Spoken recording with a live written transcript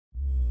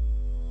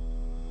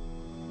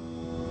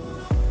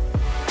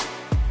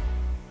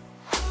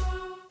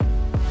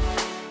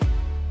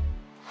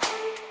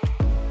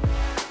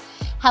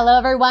Hello,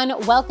 everyone.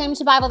 Welcome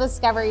to Bible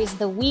Discoveries,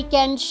 the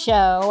weekend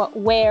show,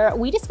 where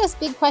we discuss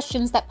big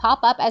questions that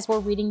pop up as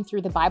we're reading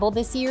through the Bible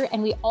this year.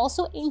 And we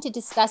also aim to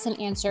discuss and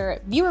answer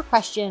viewer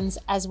questions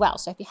as well.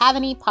 So if you have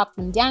any, pop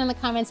them down in the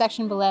comment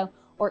section below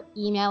or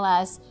email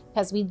us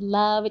because we'd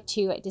love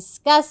to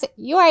discuss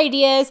your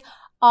ideas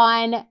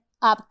on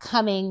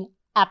upcoming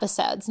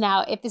episodes.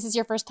 Now, if this is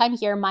your first time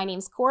here, my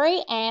name's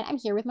Corey, and I'm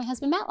here with my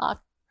husband,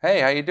 Matlock. Hey,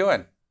 how you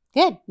doing?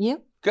 Good.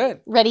 You?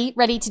 Good. Ready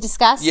to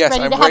discuss? Yes,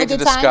 ready I'm to have ready a good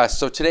to discuss. time?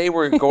 So today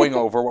we're going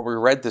over what we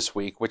read this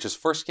week, which is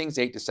 1 Kings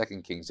 8 to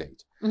 2 Kings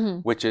 8,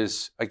 which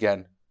is,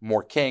 again,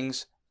 more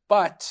kings,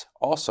 but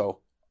also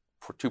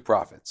for two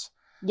prophets.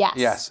 Yes.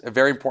 Yes, a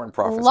very important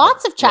prophet.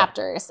 Lots of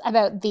chapters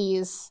about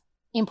these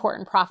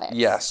important prophets.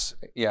 Yes.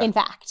 Yeah. In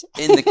fact.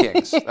 In the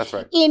kings. That's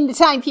right. In the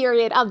time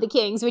period of the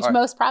kings, which Right.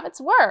 most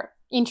prophets were,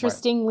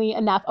 interestingly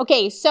enough.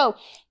 Okay, so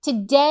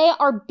today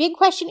our big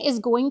question is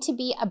going to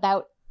be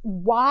about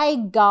why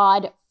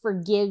God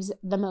forgives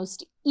the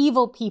most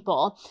evil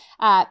people,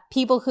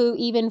 people who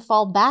even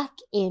fall back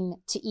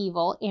into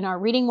evil in our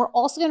reading. We're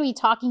also going to be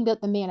talking about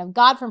the man of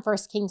God from 1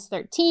 Kings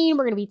 13.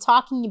 We're going to be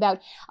talking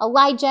about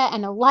Elijah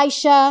and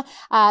Elisha,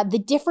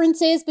 the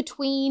differences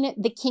between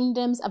the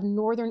kingdoms of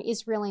northern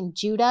Israel and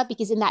Judah,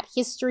 because in that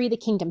history, the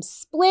kingdom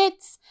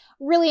splits.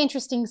 Really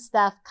interesting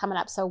stuff coming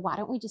up. So why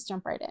don't we just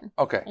jump right in?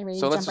 Okay. Are you ready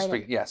So to let's jump just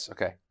right begin. Yes.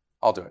 Okay.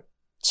 I'll do it.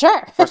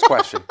 Sure. First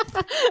question.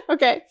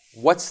 Okay.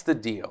 What's the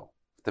deal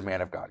with the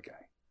man of God guy?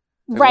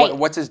 Like, Right.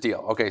 What's his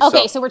deal? Okay.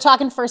 So we're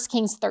talking 1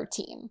 Kings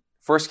 13.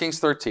 1 Kings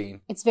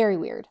 13. It's very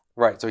weird.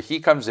 Right. So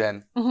he comes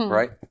in,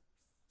 right?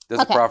 Does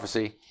a Okay.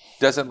 prophecy.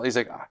 He's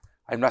like,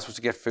 I'm not supposed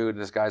to get food.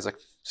 And this guy's like,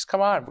 just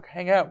come on,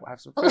 hang out, we'll have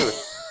some food.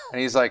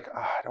 And he's like,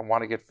 I don't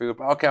want to get food,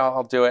 but okay,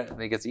 I'll do it.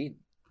 And he gets eaten.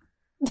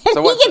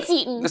 So He gets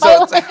eaten.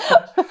 So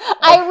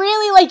I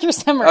really like your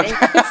summary. Okay.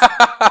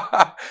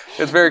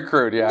 It's very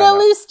crude, yeah. The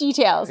loose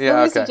details. Yeah,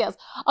 the loose okay. details.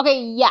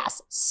 Okay,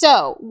 yes.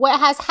 So what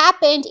has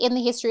happened in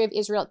the history of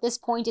Israel at this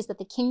point is that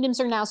the kingdoms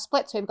are now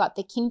split. So we've got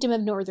the kingdom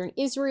of northern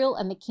Israel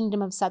and the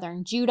kingdom of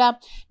southern Judah.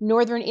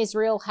 Northern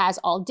Israel has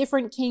all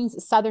different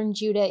kings. Southern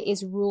Judah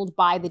is ruled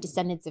by the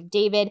descendants of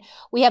David.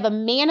 We have a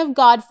man of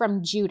God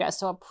from Judah,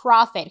 so a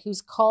prophet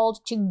who's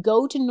called to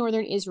go to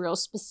northern Israel,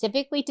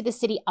 specifically to the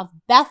city of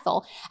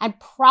Bethel, and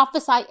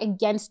prophesy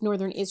against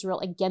northern Israel,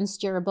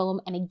 against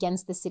Jeroboam, and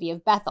against the city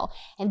of Bethel.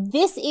 And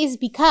this is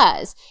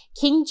because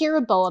King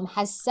Jeroboam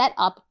has set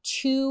up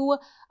two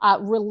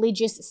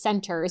religious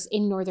centers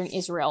in northern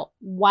Israel,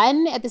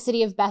 one at the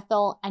city of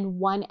Bethel and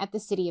one at the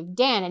city of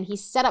Dan. And he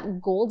set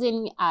up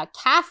golden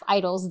calf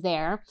idols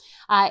there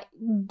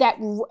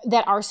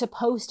that are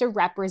supposed to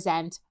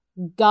represent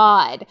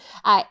God,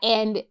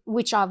 and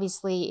which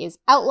obviously is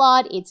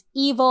outlawed. It's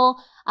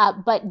evil.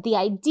 But the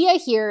idea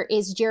here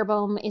is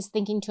Jeroboam is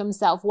thinking to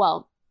himself,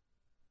 well,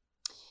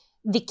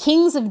 the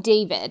kings of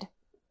David,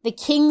 the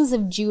kings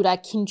of Judah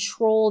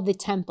control the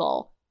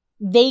temple.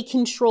 They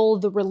control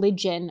the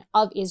religion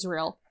of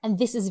Israel. And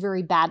this is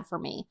very bad for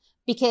me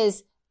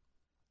because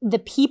the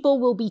people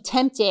will be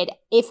tempted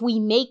if we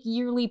make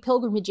yearly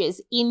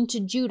pilgrimages into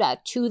Judah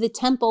to the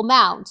Temple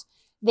Mount.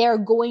 They're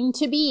going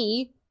to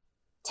be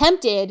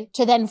tempted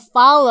to then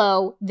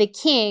follow the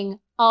king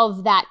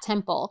of that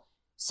temple.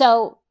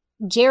 So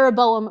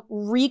Jeroboam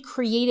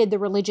recreated the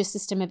religious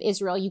system of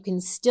Israel. You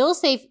can still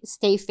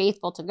stay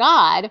faithful to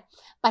God,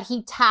 but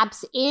he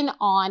taps in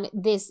on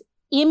this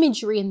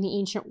imagery in the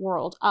ancient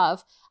world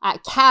of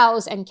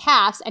cows and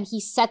calves, and he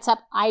sets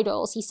up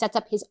idols. He sets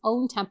up his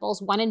own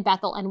temples, one in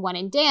Bethel and one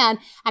in Dan,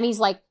 and he's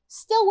like,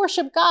 still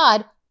worship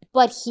God,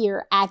 but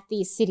here at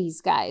these cities,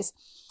 guys.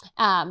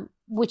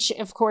 Which,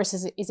 of course,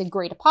 is a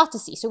great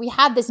apostasy. So we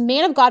have this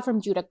man of God from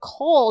Judah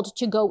called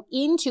to go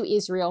into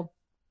Israel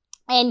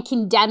and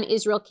condemn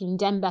Israel,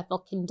 condemn Bethel,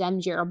 condemn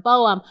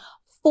Jeroboam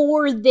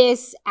for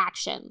this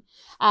action.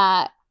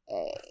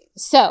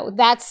 So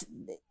that's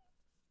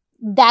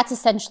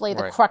essentially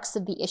the crux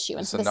of the issue.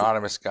 This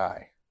anonymous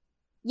guy.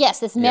 Yes,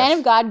 this man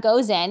of God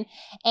goes in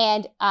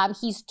and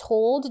he's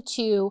told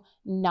to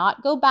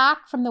not go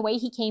back from the way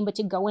he came, but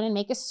to go in and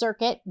make a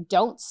circuit.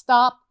 Don't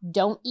stop.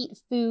 Don't eat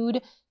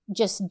food.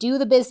 Just do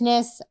the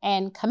business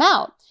and come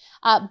out.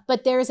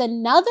 But there's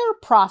another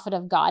prophet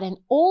of God, an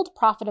old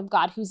prophet of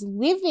God who's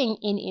living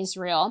in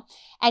Israel.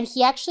 And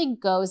he actually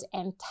goes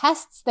and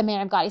tests the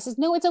man of God. He says,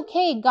 no, it's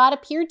okay. God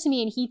appeared to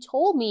me and he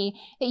told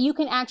me that you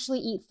can actually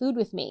eat food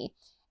with me.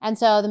 And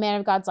so the man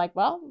of God's like,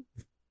 well,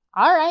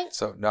 all right.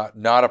 So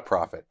not a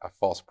prophet, a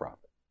false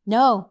prophet.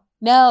 No,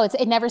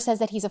 it never says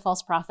that he's a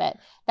false prophet.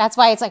 That's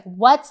why it's like,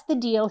 what's the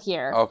deal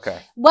here? Okay.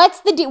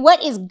 What's the deal?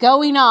 What is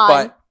going on?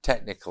 But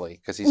technically,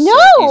 because he's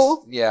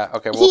yeah,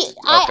 okay. Well,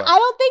 I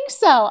don't think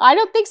so.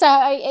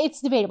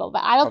 It's debatable,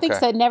 but I don't think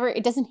so.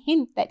 It doesn't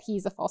hint that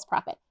he's a false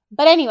prophet.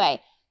 But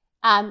anyway,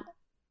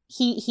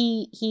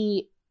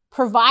 he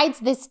provides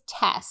this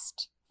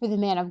test for the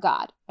man of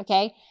God.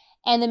 Okay,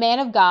 and the man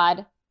of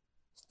God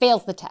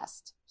fails the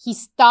test. He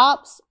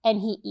stops and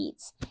he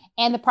eats.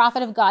 And the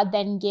prophet of God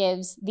then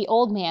gives, the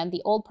old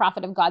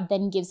prophet of God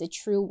then gives a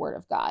true word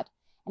of God.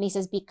 And he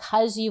says,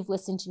 because you've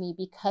listened to me,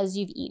 because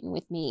you've eaten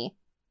with me,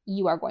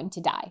 you are going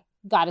to die.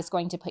 God is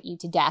going to put you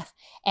to death.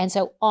 And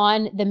so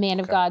on the man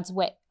of God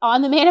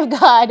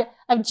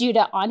of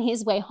Judah, on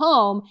his way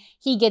home,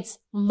 he gets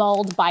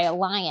mauled by a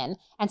lion,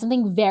 and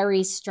something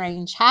very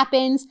strange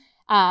happens.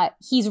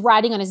 He's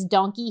riding on his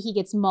donkey. He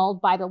gets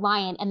mauled by the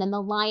lion, and then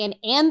the lion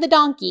and the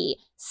donkey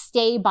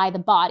stay by the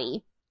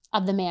body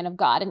of the man of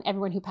God. And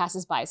everyone who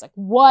passes by is like,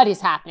 what is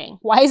happening?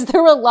 Why is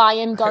there a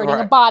lion guarding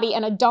a body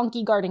and a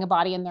donkey guarding a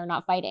body and they're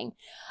not fighting?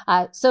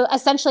 So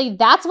essentially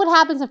that's what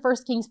happens in 1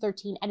 Kings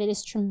 13. And it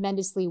is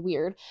tremendously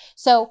weird.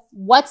 So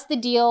what's the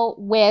deal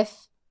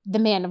with the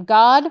man of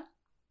God?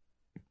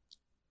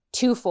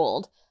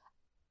 Twofold.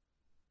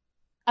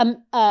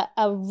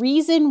 A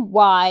reason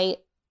why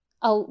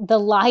the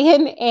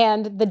lion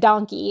and the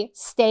donkey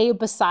stay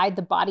beside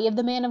the body of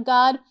the man of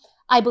God,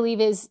 I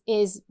believe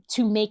is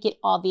to make it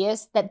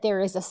obvious that there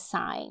is a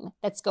sign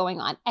that's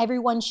going on.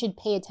 Everyone should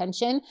pay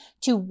attention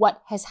to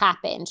what has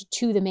happened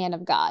to the man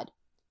of God.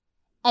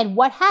 And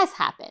what has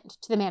happened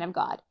to the man of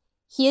God?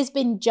 He has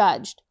been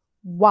judged.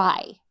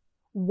 Why?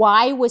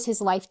 Why was his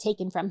life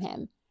taken from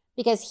him?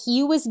 Because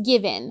he was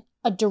given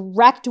a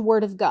direct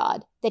word of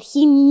God that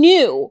he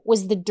knew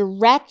was the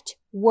direct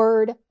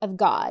word of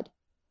God.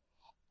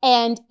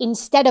 And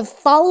instead of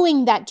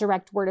following that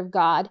direct word of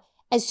God,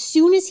 as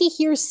soon as he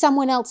hears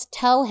someone else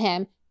tell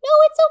him, no,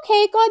 it's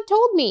okay, God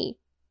told me,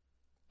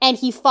 and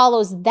he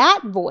follows that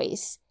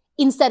voice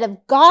instead of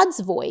God's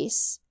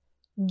voice,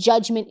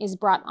 judgment is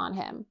brought on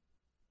him.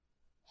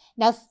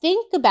 Now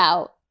think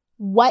about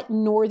what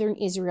northern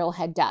Israel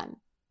had done.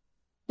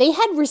 They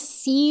had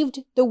received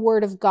the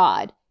word of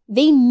God.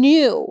 They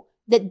knew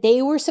that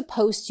they were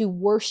supposed to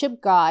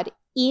worship God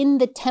in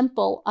the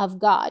temple of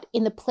God,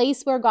 in the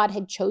place where God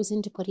had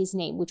chosen to put his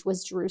name, which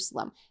was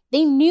Jerusalem.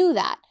 They knew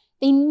that.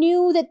 They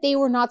knew that they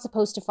were not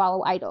supposed to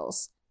follow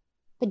idols.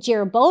 But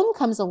Jeroboam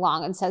comes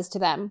along and says to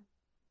them,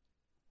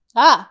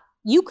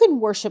 you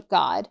can worship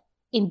God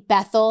in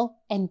Bethel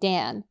and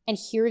Dan, and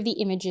here are the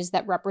images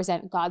that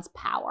represent God's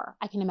power.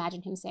 I can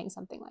imagine him saying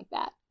something like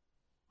that.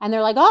 And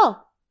they're like,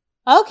 oh,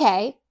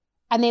 okay.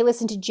 And they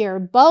listen to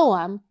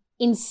Jeroboam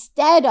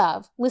instead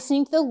of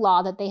listening to the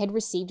law that they had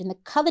received and the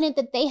covenant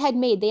that they had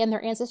made, they and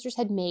their ancestors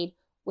had made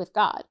with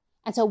God.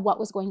 And so what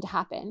was going to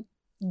happen?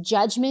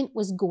 Judgment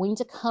was going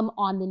to come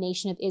on the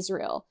nation of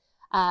Israel,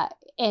 and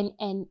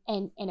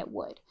it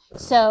would.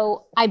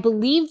 So I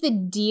believe the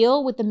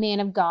deal with the man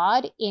of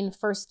God in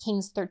 1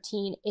 Kings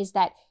 13 is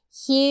that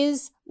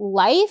his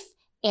life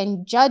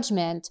and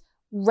judgment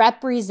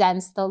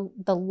represents the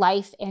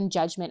life and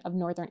judgment of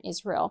northern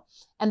Israel.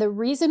 And the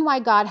reason why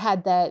God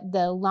had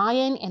the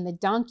lion and the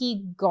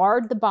donkey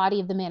guard the body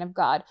of the man of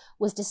God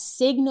was to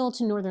signal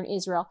to northern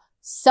Israel,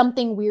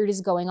 something weird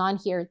is going on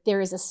here.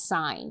 There is a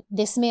sign.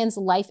 This man's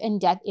life and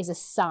death is a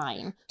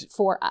sign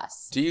for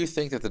us. Do you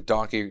think that the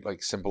donkey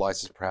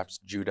symbolizes perhaps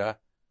Judah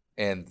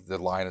and the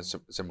lion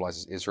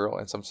symbolizes Israel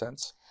in some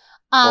sense?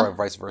 Or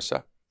vice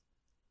versa?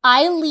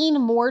 I lean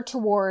more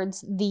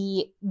towards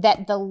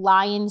that the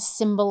lion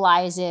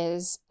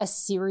symbolizes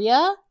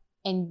Assyria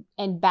and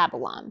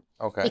Babylon.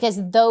 Okay. Because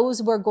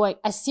those were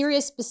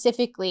Assyria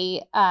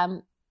specifically,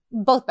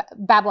 both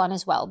Babylon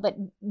as well, but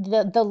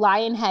the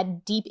lion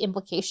had deep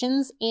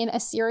implications in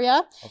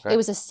Assyria. Okay. It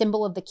was a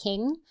symbol of the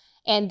king,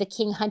 and the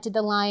king hunted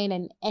the lion,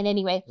 and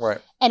anyway. Right.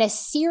 And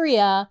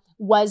Assyria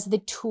was the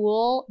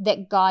tool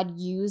that God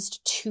used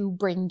to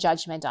bring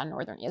judgment on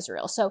northern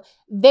Israel. So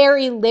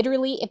very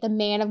literally, if the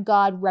man of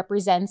God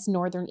represents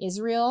northern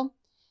Israel,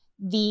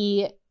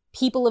 the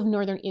people of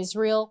northern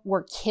Israel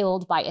were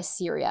killed by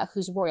Assyria,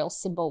 whose royal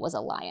symbol was a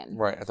lion.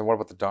 Right. And then what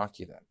about the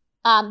donkey then?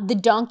 The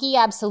donkey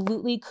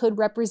absolutely could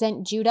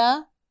represent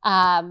Judah,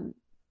 as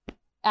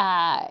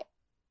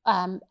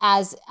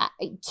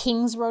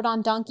kings rode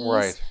on donkeys.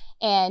 Right.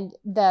 And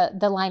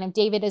the line of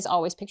David is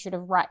always pictured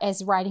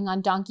as riding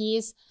on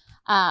donkeys.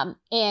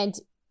 And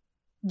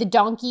the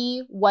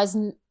donkey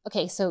wasn't,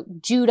 so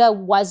Judah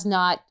was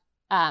not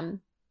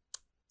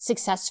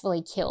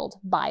successfully killed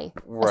by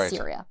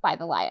Assyria, by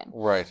the lion.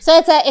 Right.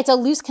 So it's a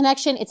loose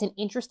connection. It's an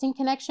interesting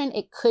connection.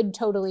 It could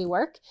totally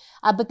work.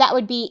 But that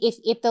would be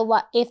if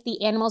the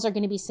animals are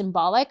going to be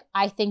symbolic,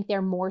 I think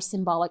they're more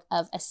symbolic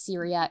of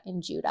Assyria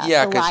and Judah,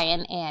 the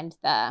lion and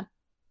the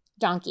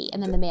donkey,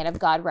 and then the man of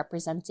God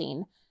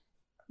representing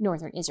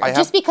northern Israel,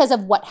 just because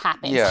of what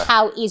happens,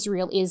 how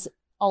Israel is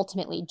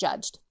ultimately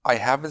judged. I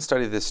haven't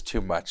studied this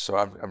too much, so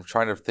I'm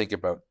trying to think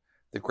about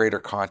the greater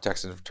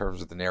context in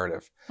terms of the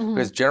narrative. Mm-hmm.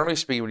 Because generally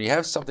speaking, when you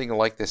have something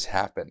like this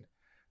happen,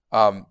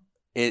 it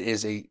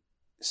is a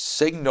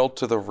signal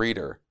to the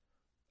reader,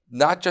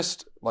 not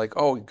just like,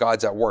 oh,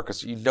 God's at work,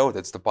 because you know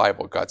that's the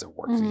Bible, God's at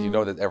work. Mm-hmm. You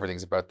know that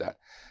everything's about that.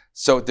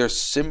 So there's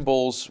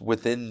symbols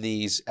within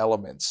these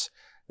elements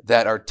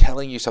that are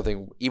telling you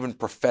something, even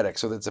prophetic.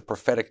 So that's a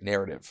prophetic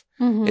narrative.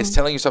 Mm-hmm. It's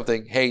telling you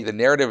something, hey, the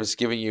narrative is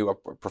giving you a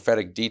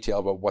prophetic detail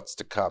about what's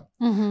to come.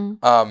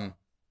 Mm-hmm.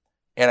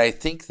 And I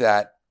think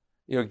that,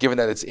 given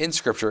that it's in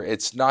Scripture,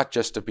 it's not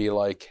just to be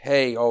like,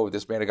 hey, oh,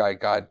 this man of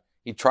God,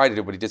 he tried to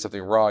do it, but he did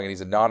something wrong and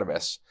he's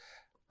anonymous.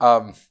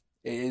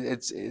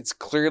 It's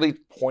clearly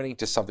pointing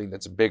to something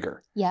that's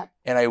bigger. Yeah.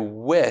 And I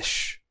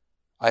wish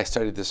I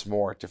studied this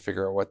more to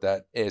figure out what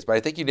that is. But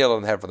I think you nailed it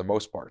on the head for the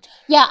most part.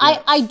 Yeah,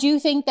 I do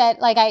think that,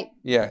 like,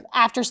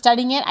 after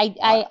studying it,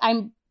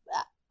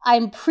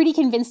 I'm pretty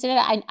convinced in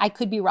it. I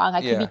could be wrong.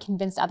 I could be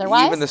convinced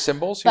otherwise. Even the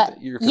symbols,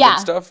 you're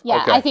convinced of?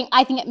 Yeah, okay.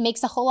 I think it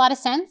makes a whole lot of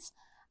sense.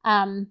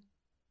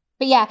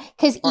 But yeah,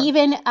 because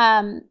even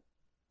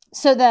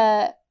so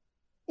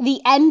the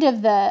end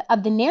of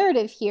the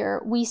narrative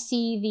here, we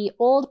see the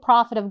old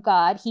prophet of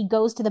God. He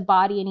goes to the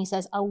body and he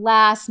says,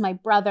 "Alas, my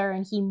brother,"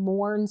 and he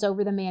mourns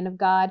over the man of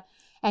God.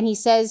 And he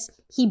says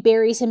he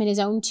buries him in his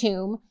own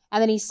tomb.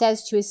 And then he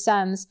says to his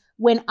sons,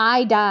 "When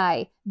I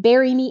die,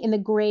 bury me in the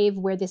grave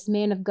where this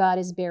man of God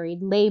is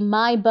buried. Lay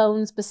my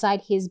bones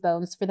beside his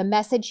bones. For the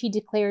message he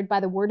declared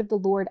by the word of the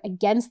Lord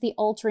against the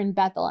altar in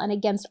Bethel and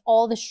against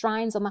all the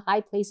shrines on the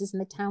high places in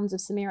the towns of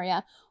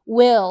Samaria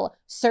will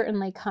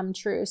certainly come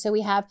true." So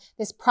we have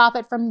this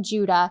prophet from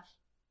Judah.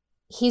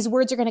 His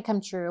words are going to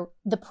come true.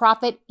 The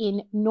prophet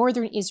in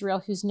northern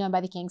Israel, who's known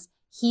by the kings,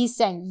 he's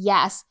saying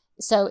yes.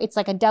 So it's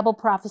like a double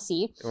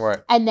prophecy. Right.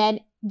 And then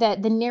the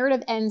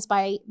narrative ends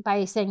by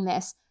saying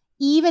this: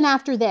 "Even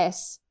after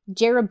this,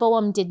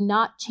 Jeroboam did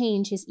not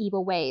change his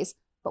evil ways,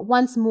 but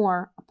once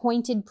more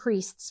appointed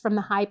priests from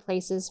the high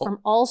places, from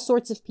all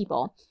sorts of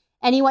people.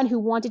 Anyone who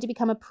wanted to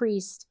become a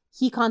priest,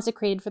 he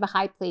consecrated for the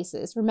high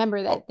places."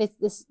 Remember that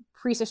this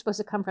priests are supposed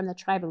to come from the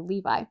tribe of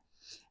Levi.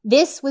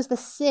 "This was the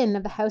sin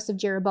of the house of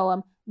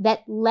Jeroboam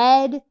that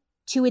led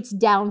to its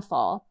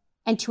downfall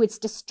and to its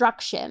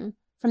destruction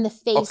from the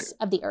face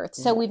of the earth."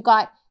 So we've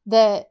got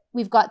the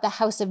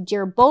house of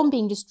Jeroboam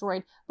being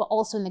destroyed, but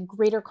also in the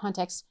greater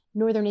context,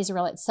 northern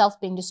Israel itself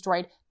being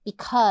destroyed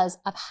because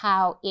of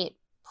how it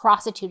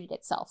prostituted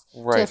itself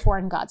to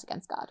foreign gods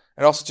against God.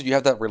 And also, you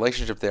have that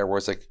relationship there where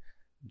it's like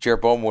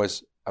Jeroboam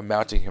was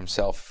amounting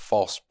himself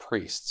false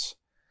priests.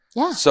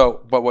 Yeah.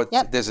 So, but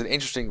there's an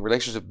interesting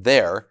relationship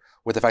there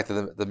with the fact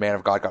that the man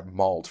of God got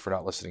mauled for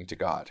not listening to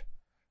God.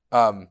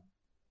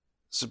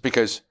 So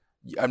because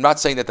I'm not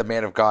saying that the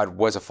man of God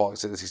was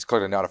he's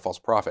clearly not a false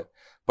prophet,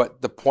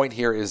 but the point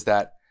here is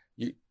that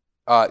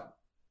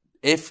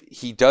if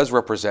he does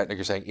represent, like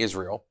you're saying,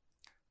 Israel,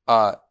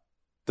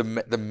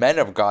 the men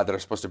of God that are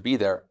supposed to be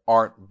there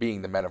aren't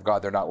being the men of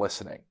God. They're not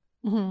listening.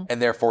 Mm-hmm.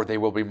 And therefore they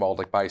will be mauled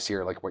like by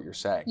seer, like what you're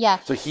saying. Yeah.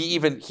 So he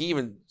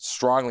even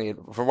strongly,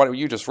 from what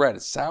you just read,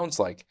 it sounds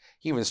like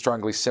he even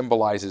strongly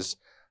symbolizes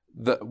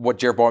what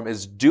Jeroboam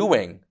is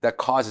doing that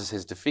causes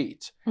his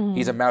defeat. Mm-hmm.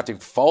 He's amounting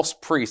false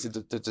priests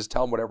to just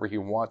tell him whatever he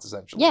wants,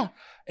 essentially. Yeah.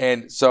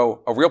 And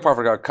so a real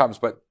prophet of God comes,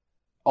 but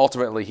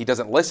ultimately he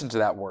doesn't listen to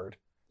that word,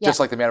 just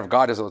like the man of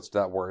God doesn't listen to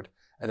that word,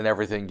 and then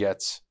everything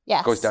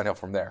goes downhill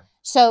from there.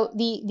 So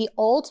the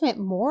ultimate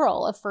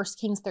moral of 1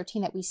 Kings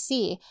 13 that we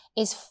see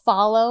is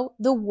follow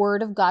the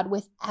word of God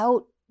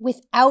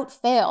without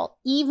fail.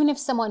 Even if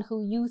someone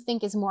who you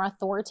think is more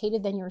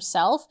authoritative than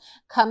yourself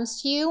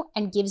comes to you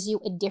and gives you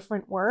a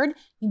different word,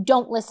 you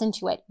don't listen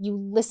to it. You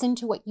listen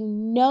to what you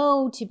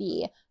know to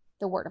be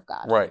the word of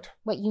God. Right.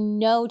 What you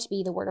know to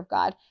be the word of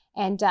God.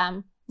 And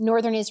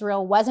northern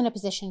Israel was in a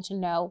position to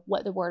know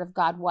what the word of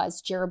God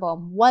was.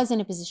 Jeroboam was in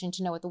a position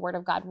to know what the word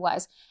of God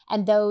was.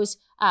 And those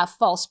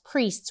false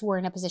priests were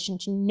in a position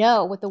to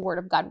know what the word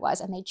of God was,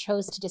 and they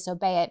chose to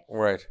disobey it.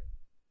 Right.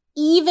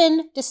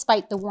 Even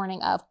despite the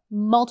warning of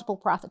multiple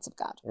prophets of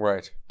God.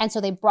 Right. And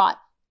so they brought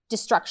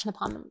destruction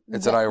upon them.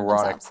 It's an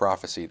ironic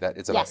prophecy. That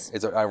it's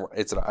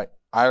an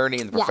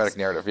irony in the prophetic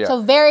narrative. Yeah.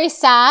 So very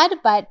sad,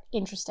 but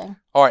interesting.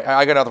 All right,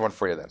 I got another one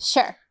for you then.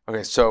 Sure.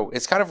 Okay, so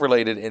it's kind of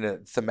related in a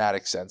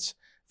thematic sense.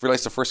 It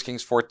relates to 1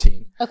 Kings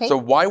 14. Okay. So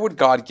why would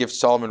God give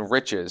Solomon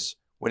riches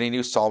when he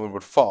knew Solomon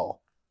would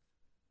fall?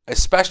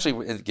 Especially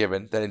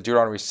given that in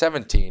Deuteronomy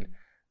 17,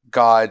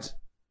 God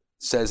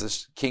says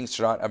that kings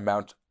should not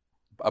amount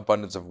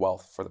abundance of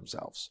wealth for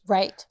themselves.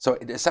 Right. So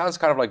it sounds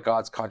kind of like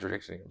God's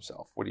contradicting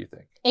himself. What do you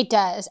think? It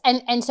does.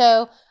 And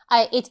so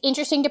it's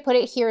interesting to put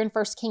it here in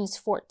 1 Kings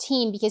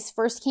 14 because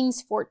 1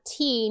 Kings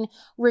 14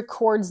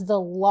 records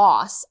the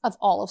loss of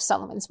all of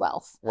Solomon's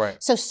wealth.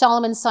 Right. So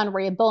Solomon's son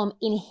Rehoboam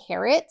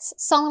inherits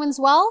Solomon's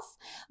wealth,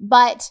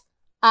 but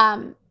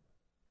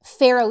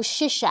Pharaoh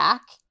Shishak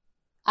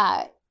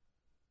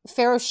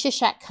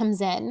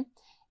comes in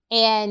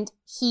and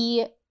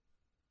he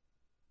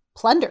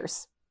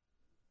plunders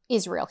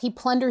Israel. He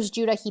plunders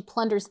Judah. He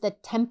plunders the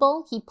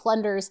temple. He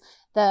plunders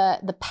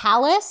the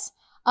palace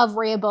of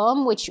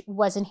Rehoboam, which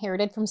was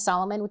inherited from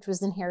Solomon, which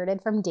was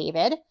inherited from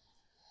David.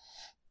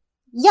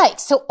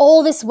 Yikes. So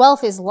all this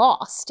wealth is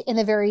lost in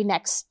the very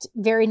next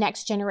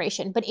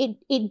generation. But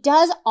it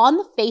does, on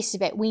the face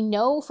of it, we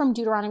know from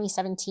Deuteronomy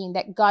 17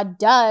 that God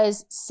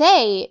does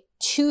say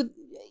to,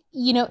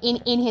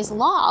 in his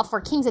law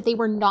for kings that they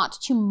were not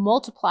to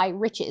multiply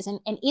riches. And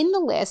in the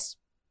list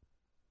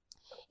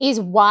is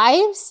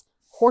wives,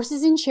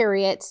 horses and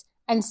chariots,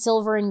 and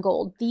silver and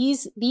gold.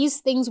 These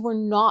things were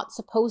not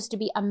supposed to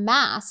be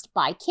amassed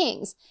by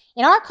kings.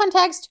 In our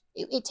context,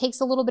 it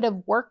takes a little bit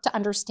of work to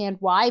understand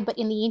why, but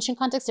in the ancient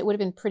context, it would have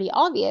been pretty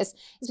obvious.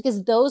 It's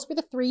because those were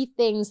the three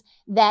things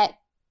that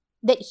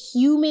that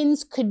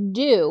humans could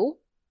do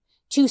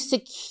to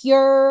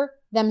secure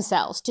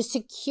themselves, to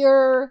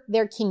secure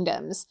their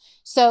kingdoms.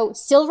 So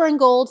silver and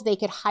gold, they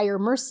could hire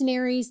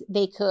mercenaries.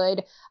 They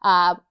could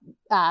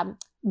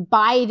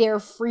buy their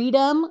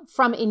freedom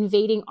from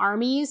invading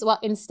armies. Well,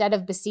 instead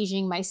of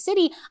besieging my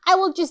city, I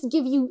will just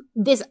give you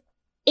this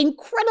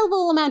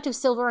incredible amount of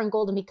silver and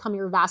gold and become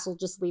your vassal.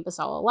 Just leave us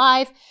all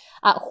alive.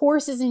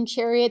 Horses and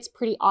chariots,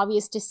 pretty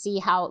obvious to see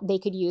how they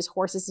could use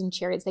horses and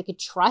chariots. They could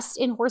trust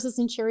in horses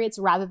and chariots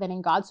rather than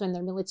in God, so in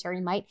their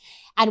military might.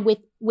 And with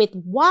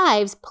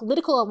wives,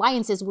 political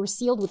alliances were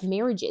sealed with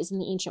marriages in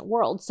the ancient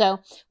world. So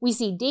we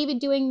see David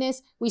doing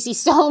this. We see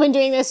Solomon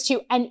doing this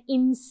to an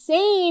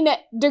insane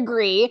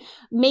degree,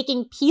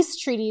 making peace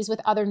treaties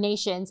with other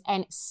nations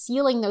and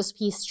sealing those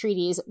peace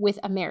treaties with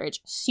a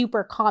marriage.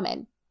 Super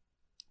common.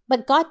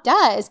 But God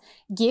does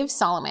give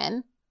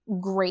Solomon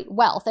great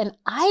wealth. And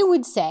I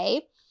would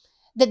say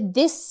that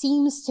this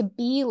seems to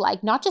be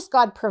like not just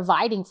God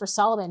providing for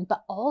Solomon,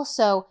 but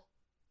also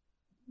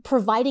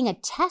providing a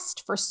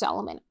test for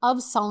Solomon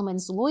of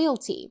Solomon's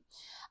loyalty.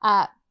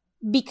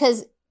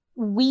 Because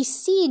we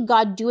see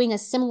God doing a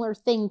similar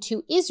thing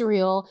to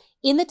Israel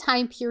in the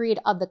time period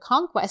of the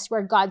conquest,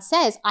 where God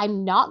says,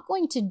 I'm not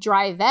going to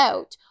drive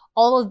out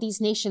all of these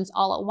nations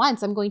all at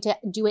once. I'm going to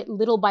do it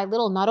little by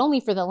little, not only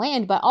for the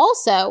land, but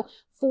also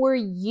for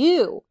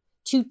you,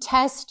 to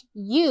test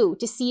you,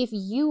 to see if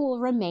you will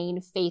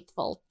remain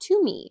faithful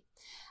to me.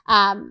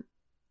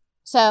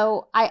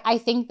 So I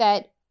think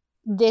that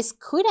this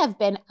could have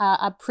been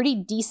a pretty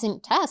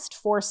decent test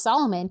for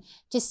Solomon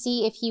to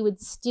see if he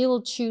would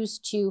still choose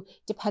to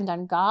depend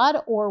on God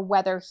or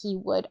whether he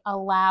would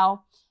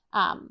allow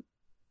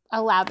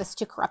this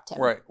to corrupt him.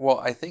 Right. Well,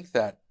 I think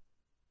that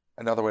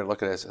another way to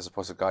look at this, as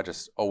opposed to God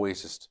just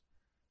always just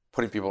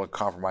putting people in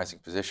compromising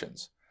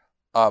positions,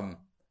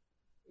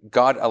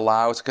 God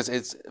allows, because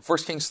it's 1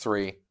 Kings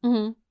 3,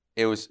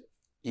 it was,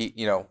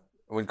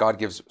 when God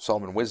gives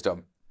Solomon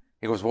wisdom,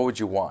 he goes, what would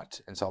you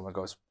want? And Solomon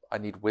goes, I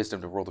need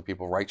wisdom to rule the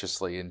people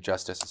righteously and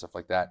justice and stuff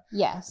like that.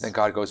 Yes. And then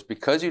God goes,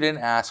 because you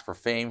didn't ask for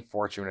fame,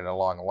 fortune, and a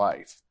long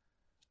life,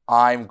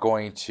 I'm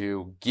going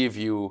to give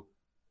you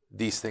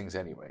these things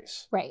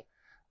anyways. Right.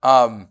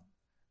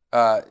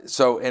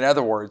 So in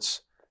other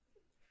words,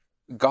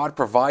 God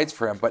provides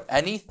for him, but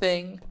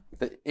anything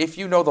that, if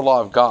you know the law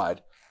of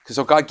God, because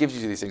so God gives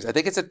you these things, I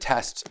think it's a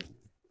test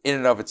in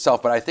and of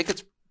itself, but I think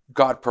it's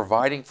God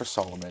providing for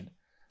Solomon.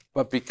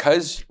 But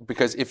because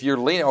if you're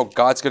leaning, oh,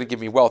 God's going to give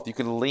me wealth, you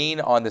can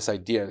lean on this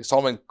idea.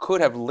 Solomon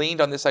could have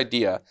leaned on this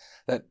idea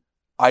that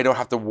I don't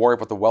have to worry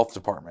about the wealth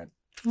department,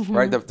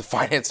 right? The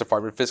finance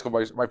department,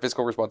 my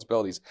fiscal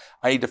responsibilities.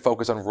 I need to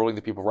focus on ruling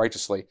the people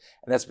righteously.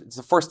 And it's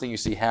the first thing you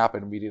see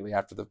happen immediately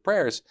after the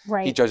prayers.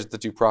 Right. He judges the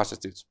two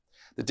prostitutes.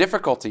 The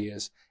difficulty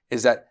is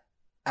that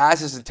as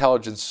his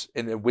intelligence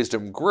and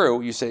wisdom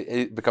grew, you say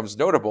it becomes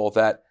notable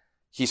that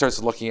he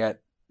starts looking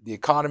at the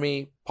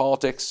economy,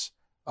 politics,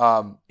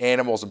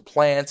 animals and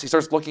plants. He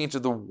starts looking into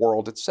the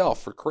world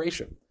itself for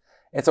creation.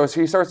 And so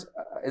he starts,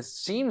 it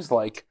seems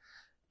like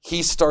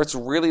he starts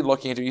really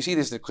looking into, you see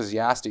this in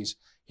Ecclesiastes,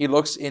 he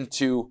looks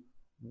into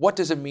what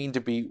does it mean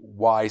to be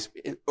wise,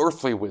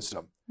 earthly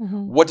wisdom.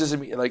 What does it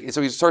mean? Like,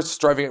 so he starts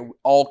striving at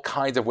all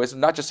kinds of wisdom,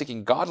 not just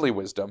seeking godly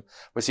wisdom,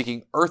 but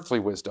seeking earthly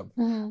wisdom.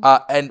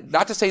 And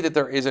not to say that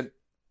there isn't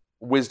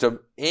wisdom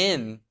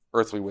in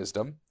earthly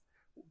wisdom,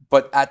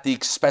 but at the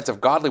expense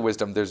of godly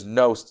wisdom, there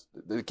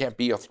can't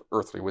be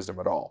earthly wisdom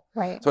at all.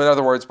 Right. So in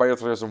other words, by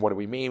earthly wisdom, what do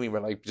we mean? We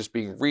mean like just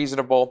being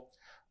reasonable,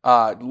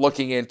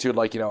 looking into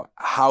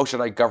how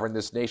should I govern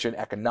this nation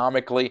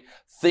economically,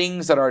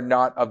 things that are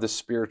not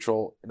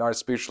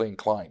spiritually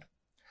inclined.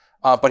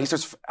 But he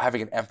starts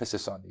having an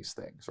emphasis on these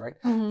things, right?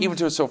 Even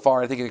to so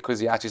far, I think in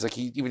Ecclesiastes, like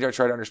he even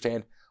tried to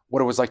understand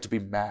what it was like to be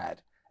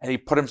mad. And he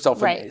put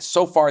himself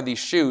so far in these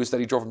shoes that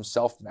he drove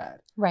himself mad.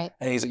 Right.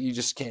 And he's like, you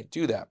just can't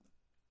do that.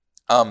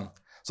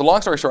 So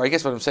long story short, I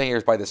guess what I'm saying here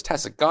is by this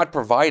test, that God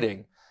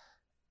providing,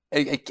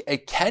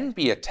 it can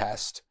be a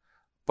test,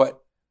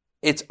 but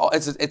it's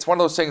one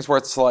of those things where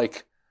it's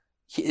like,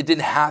 it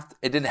didn't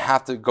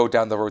have to go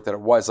down the road that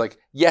it was. Like,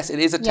 yes, it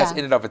is a test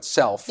in and of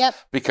itself,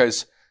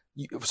 because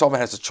Solomon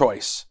has a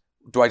choice.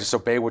 Do I just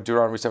obey what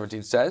Deuteronomy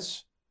 17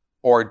 says?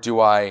 Or do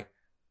I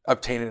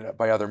obtain it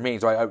by other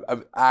means? Do I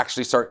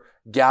actually start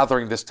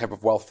gathering this type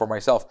of wealth for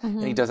myself?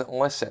 And he doesn't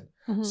listen.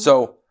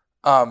 So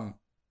I'm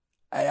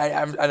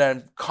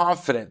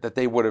confident that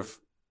they would have,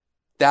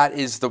 that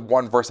is the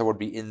one verse that would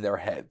be in their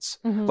heads.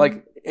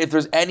 Like, if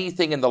there's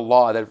anything in the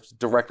law that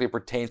directly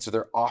pertains to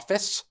their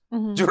office,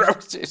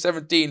 Deuteronomy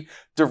 17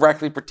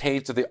 directly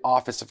pertains to the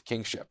office of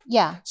kingship.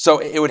 Yeah. So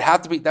it would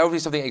have to be, that would be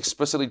something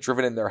explicitly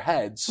driven in their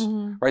heads,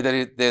 right?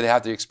 That they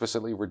have to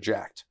explicitly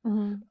reject.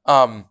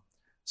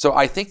 So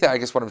I think that, I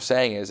guess what I'm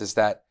saying is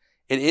that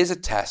it is a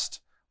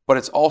test, but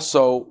it's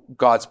also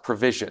God's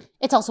provision.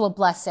 It's also a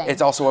blessing.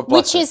 It's also a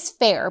blessing. Which is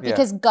fair,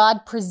 because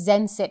God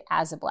presents it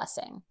as a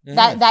blessing.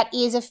 That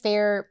is a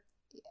fair,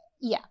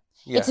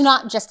 Yes. It's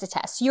not just a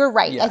test. You're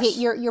right. I think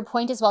Yes. your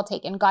point is well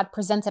taken. God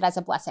presents it as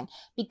a blessing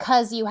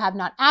because you have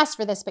not asked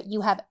for this, but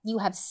you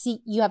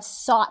have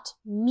sought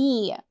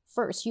me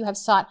first. You have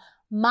sought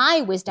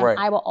my wisdom. Right.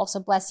 I will also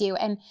bless you.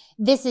 And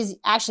this is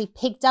actually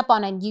picked up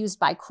on and used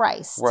by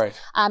Christ. Right.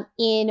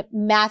 In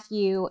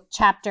Matthew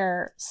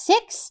chapter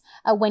 6,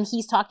 when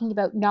he's talking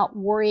about not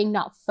worrying,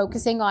 not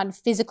focusing on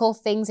physical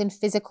things and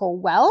physical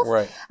wealth.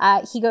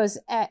 Right. He goes,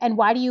 and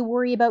why do you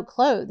worry about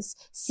clothes?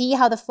 See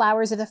how the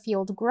flowers of the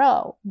field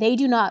grow. They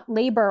do not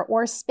labor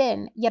or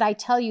spin. Yet I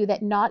tell you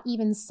that not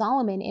even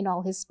Solomon in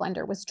all his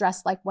splendor was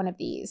dressed like one of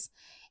these.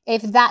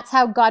 If that's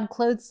how God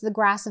clothes the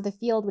grass of the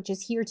field, which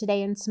is here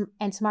today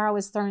and tomorrow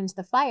is thrown into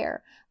the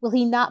fire, will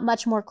he not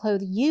much more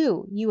clothe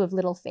you, you of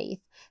little faith?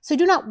 So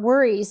do not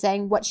worry,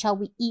 saying, what shall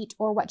we eat,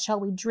 or what shall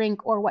we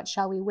drink, or what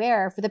shall we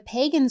wear? For the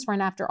pagans run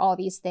after all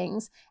these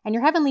things, and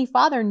your heavenly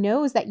Father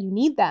knows that you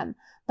need them.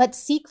 But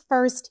seek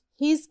first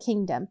his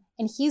kingdom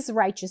and his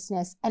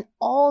righteousness, and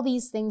all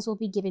these things will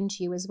be given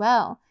to you as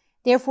well.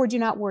 Therefore, do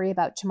not worry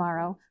about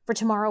tomorrow, for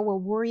tomorrow will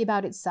worry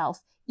about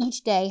itself.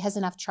 Each day has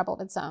enough trouble of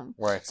its own.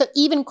 Right. So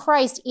even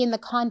Christ, in the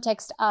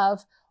context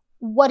of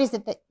what is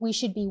it that we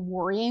should be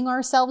worrying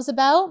ourselves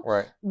about?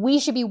 Right. We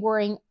should be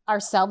worrying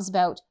ourselves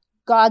about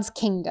God's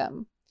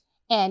kingdom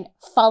and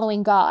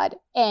following God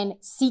and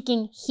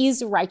seeking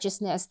his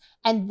righteousness.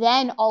 And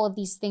then all of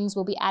these things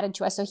will be added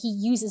to us. So he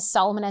uses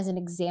Solomon as an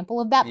example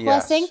of that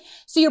blessing.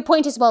 So your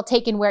point is well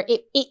taken, where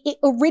it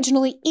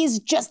originally is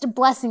just a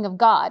blessing of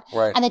God.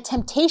 Right. And the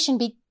temptation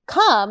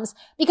comes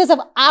because of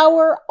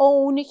our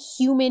own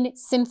human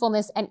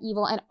sinfulness and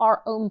evil and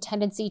our own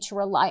tendency to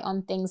rely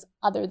on things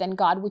other than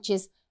God, which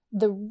is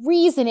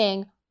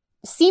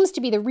seems to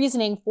be the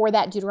reasoning for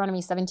that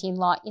Deuteronomy 17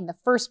 law in the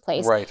first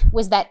place. Right.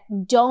 Was that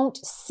don't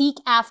seek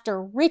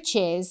after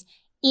riches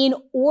in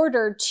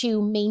order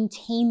to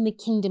maintain the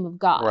kingdom of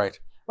God. Right.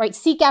 Right?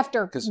 Seek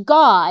after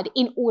God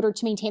in order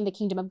to maintain the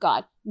kingdom of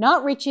God.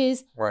 Not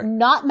riches, right.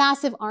 Not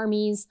massive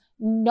armies,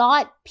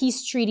 not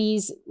peace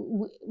treaties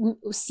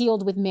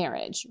sealed with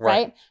marriage,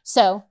 right?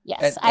 So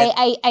yes,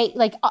 I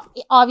like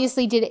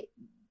obviously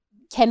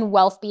can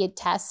wealth be a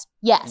test?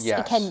 Yes,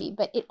 it can be,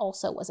 but it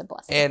also was a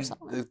blessing.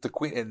 And the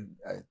queen in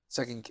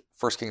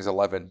First Kings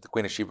 11, the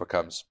Queen of Sheba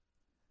comes,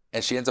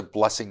 and she ends up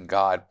blessing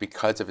God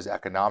because of his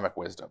economic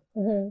wisdom.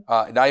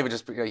 Mm-hmm. Not even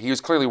just he was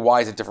clearly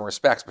wise in different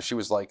respects, but she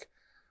was like,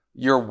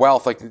 your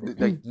wealth, like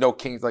no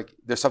kings, like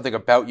there's something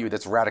about you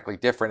that's radically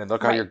different, and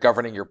look how you're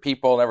governing your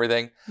people and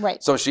everything.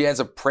 Right. So she ends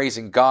up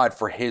praising God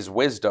for his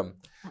wisdom.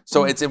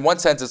 So it's in one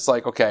sense, it's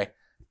like, okay,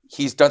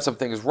 he's done some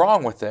things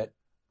wrong with it,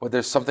 but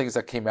there's some things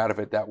that came out of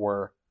it that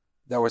were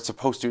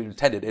supposed to be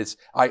intended.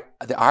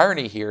 The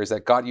irony here is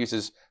that God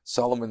uses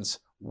Solomon's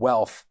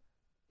wealth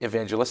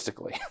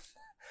evangelistically.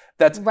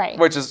 That's right.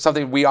 Which is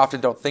something we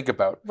often don't think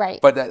about. Right.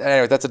 But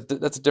anyway, that's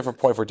a different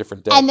point for a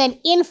different day. And then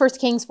in 1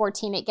 Kings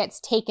 14, it gets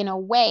taken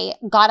away.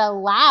 God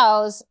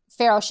allows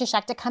Pharaoh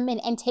Shishak to come in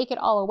and take it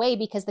all away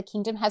because the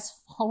kingdom has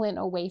fallen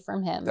away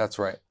from him. That's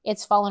right.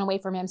 It's fallen away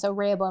from him. So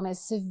Rehoboam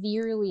is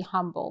severely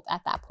humbled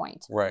at that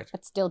point. Right.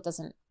 But still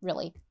doesn't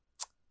really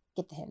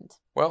get the hint.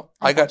 Well,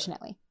 I got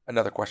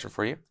another question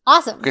for you.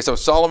 Awesome. Okay, so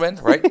Solomon,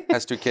 right,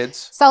 has 2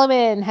 kids.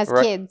 Solomon has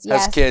kids,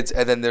 yes. Has kids,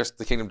 and then there's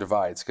the kingdom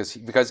divides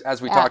because as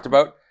we talked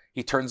about,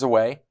 he turns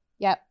away.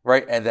 Yep.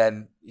 Right? And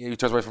then he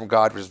turns away from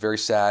God, which is very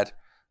sad.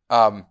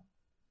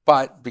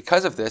 But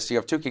because of this, you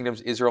have 2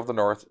 kingdoms, Israel of the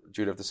north,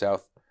 Judah of the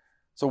south.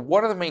 So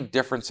what are the main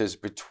differences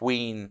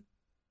between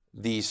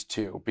these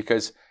two?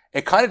 Because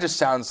it kind of just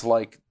sounds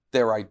like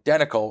they're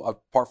identical,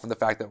 apart from the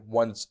fact that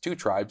one's 2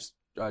 tribes,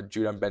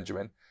 Judah and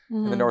Benjamin,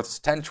 and the north is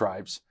 10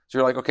 tribes. So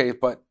you're like, okay,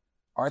 but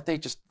aren't they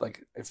just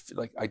like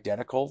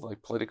identical,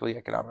 like politically,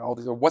 economically, all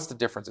these? Or what's the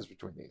differences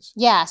between these?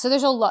 Yeah, so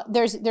there's a lot.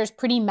 There's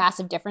pretty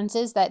massive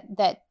differences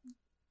that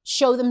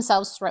show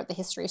themselves throughout the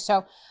history.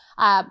 So,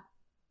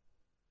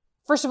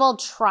 first of all,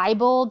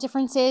 tribal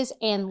differences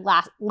and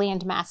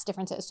land mass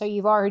differences. So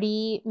you've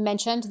already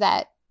mentioned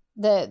that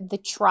the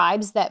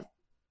tribes that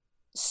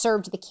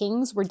served the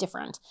kings were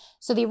different.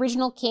 So the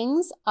original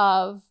kings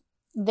of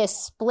this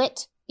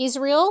split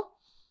Israel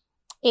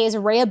is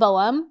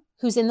Rehoboam,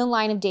 who's in the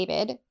line of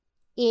David.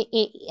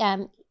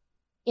 In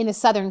the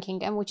southern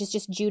kingdom, which is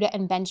just Judah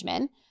and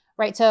Benjamin,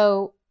 right?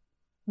 So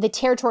the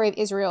territory of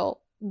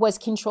Israel was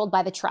controlled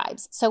by the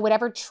tribes. So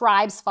whatever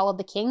tribes followed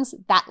the kings,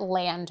 that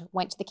land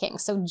went to the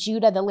kings. So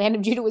Judah, the land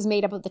of Judah was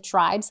made up of the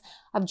tribes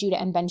of Judah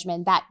and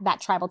Benjamin,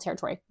 that tribal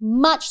territory,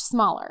 much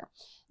smaller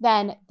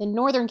than the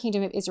northern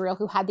kingdom of Israel,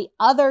 who had the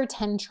other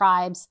 10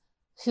 tribes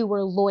who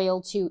were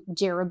loyal to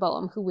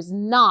Jeroboam, who was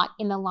not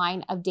in the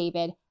line of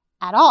David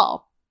at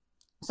all.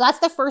 So that's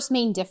the first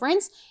main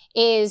difference,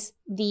 is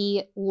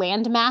the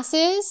land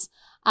masses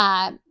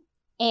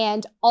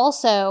and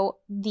also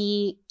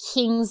the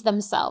kings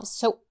themselves.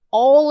 So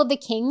all of the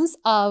kings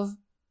of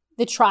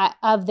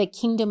the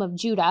kingdom of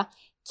Judah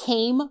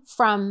came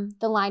from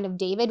the line of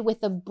David,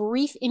 with a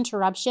brief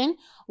interruption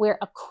where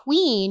a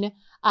queen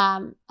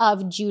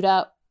of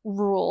Judah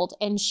ruled,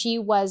 and she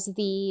was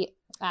the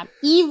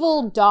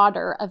evil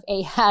daughter of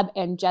Ahab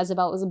and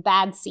Jezebel. It was a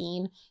bad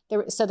scene.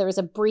 There was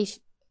a brief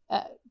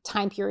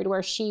time period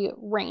where she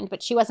reigned,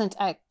 but she wasn't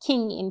a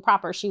king in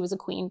proper. She was a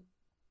queen.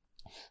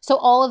 So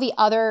all of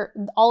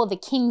the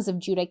kings of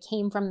Judah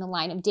came from the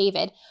line of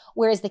David,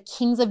 whereas the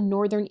kings of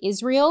northern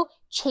Israel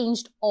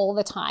changed all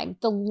the time.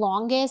 The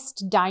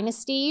longest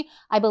dynasty,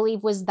 I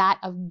believe, was that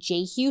of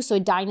Jehu. So a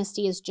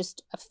dynasty is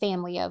just a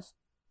family of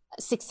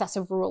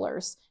successive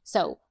rulers.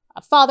 So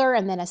a father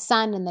and then a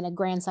son and then a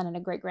grandson and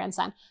a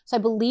great-grandson. So I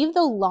believe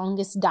the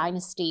longest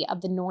dynasty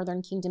of the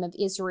northern kingdom of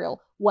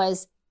Israel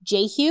was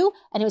Jehu,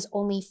 and it was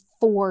only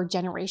 4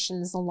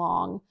 generations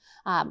long,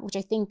 which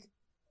I think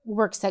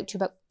works out to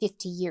about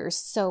 50 years.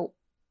 So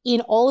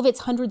in all of its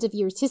hundreds of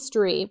years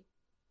history,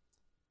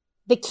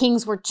 the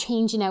kings were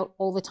changing out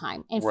all the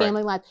time, and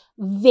family lives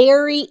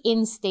very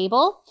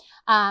unstable.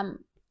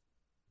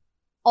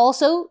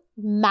 Also,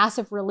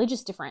 massive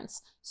religious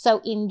difference.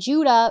 So in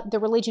Judah, the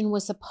religion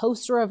was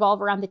supposed to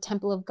revolve around the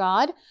temple of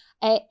God,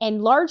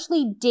 and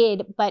largely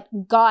did, but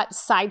got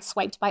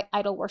sideswiped by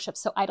idol worship.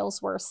 So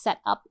idols were set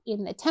up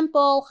in the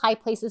temple. High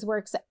places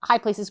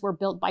were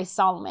built by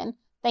Solomon.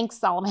 Thanks,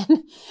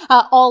 Solomon,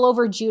 all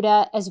over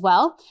Judah as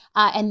well.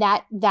 And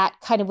that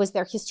kind of was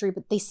their history,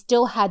 but they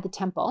still had the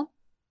temple.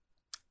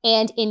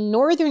 And in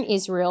northern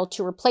Israel,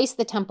 to replace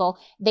the temple,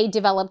 they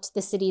developed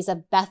the cities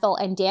of Bethel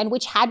and Dan,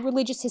 which had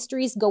religious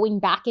histories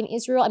going back in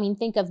Israel. I mean,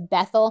 think of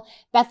Bethel.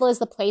 Bethel is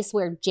the place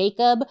where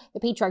Jacob,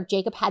 the patriarch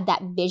Jacob, had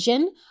that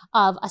vision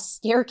of a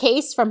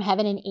staircase from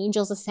heaven and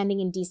angels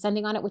ascending and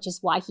descending on it, which is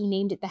why he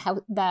named it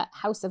the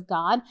house of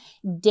God.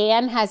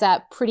 Dan has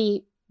a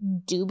pretty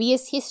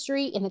dubious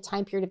history in the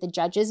time period of the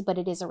Judges, but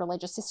it is a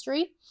religious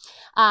history.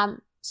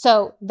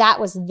 So that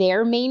was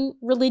their main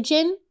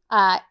religion.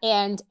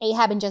 And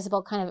Ahab and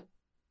Jezebel kind of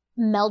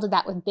melded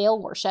that with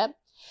Baal worship.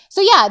 So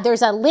yeah,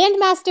 there's a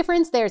landmass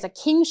difference, there's a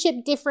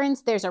kingship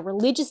difference, there's a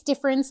religious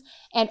difference,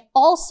 and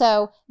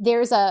also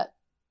there's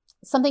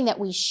something that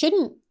we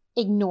shouldn't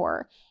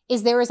ignore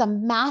is there is a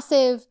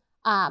massive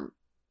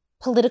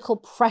political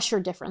pressure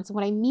difference. And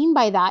what I mean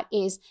by that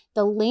is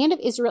the land of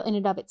Israel in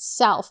and of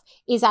itself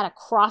is at a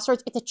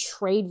crossroads. It's a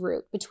trade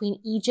route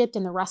between Egypt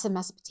and the rest of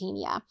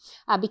Mesopotamia,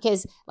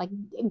 because like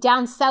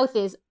down south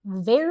is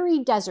very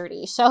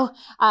deserty. So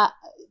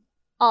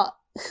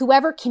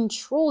whoever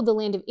controlled the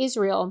land of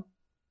Israel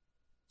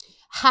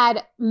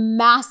had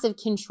massive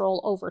control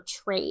over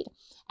trade.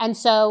 And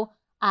so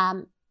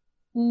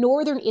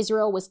northern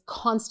Israel was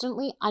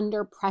constantly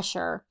under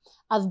pressure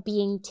of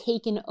being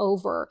taken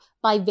over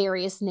by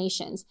various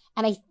nations.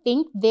 And I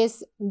think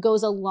this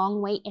goes a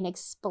long way in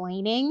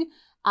explaining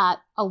a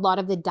lot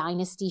of the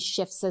dynasty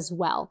shifts as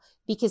well,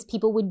 because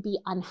people would be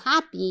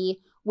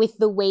unhappy with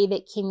the way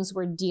that kings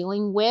were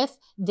dealing with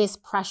this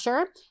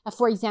pressure.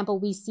 For example,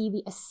 we see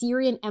the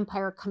Assyrian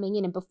Empire coming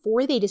in, and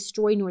before they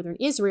destroy northern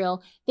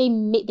Israel,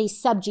 they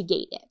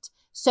subjugate it.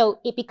 So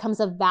it becomes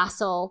a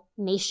vassal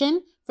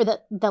nation for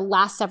the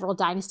last several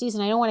dynasties.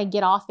 And I don't want to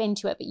get off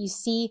into it, but you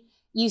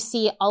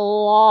see a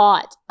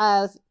lot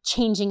of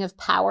changing of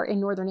power in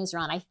northern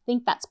Israel. And I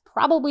think that's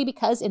probably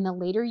because in the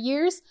later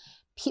years,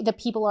 the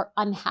people are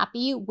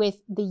unhappy with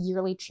the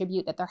yearly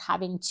tribute that they're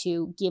having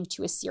to give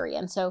to Assyria.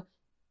 And so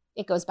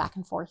it goes back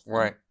and forth.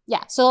 Right.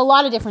 Yeah. So a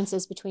lot of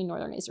differences between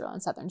northern Israel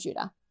and southern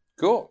Judah.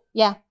 Cool.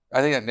 Yeah.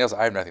 I think that nails it.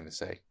 I have nothing to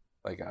say.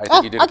 I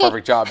think you did a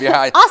perfect job.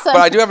 Yeah. Awesome.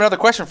 But I do have another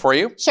question for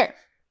you. Sure.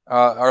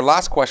 Our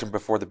last question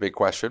before the big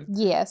question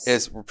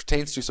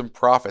pertains to some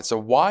prophets. So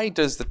why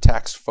does the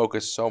text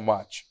focus so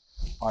much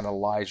on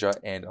Elijah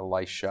and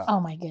Elisha? Oh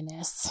my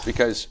goodness.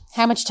 Because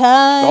how much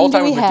time the whole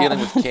time we've been have? dealing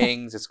with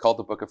kings, it's called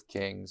the Book of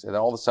Kings, and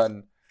then all of a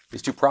sudden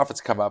these two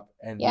prophets come up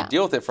and we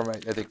deal with it from I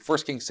think 1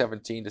 Kings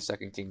 17 to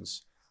 2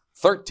 Kings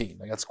 13.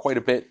 Like that's quite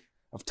a bit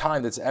of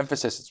time that's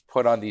emphasis is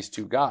put on these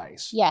two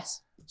guys.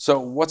 Yes. So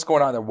what's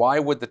going on there? Why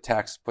would the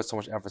text put so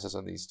much emphasis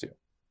on these two?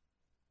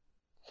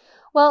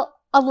 Well,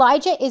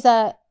 Elijah was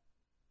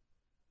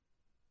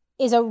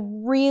a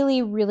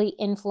really, really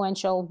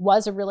influential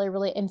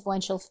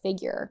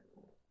figure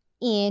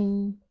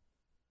in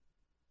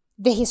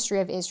the history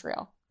of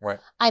Israel. Right.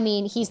 I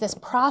mean, he's this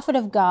prophet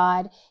of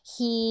God.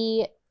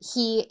 He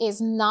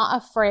is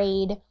not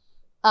afraid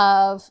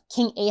of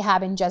King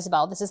Ahab and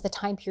Jezebel. This is the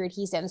time period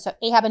he's in. So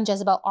Ahab and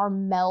Jezebel are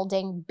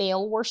melding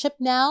Baal worship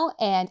now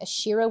and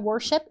Asherah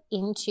worship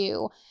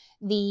into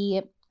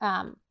the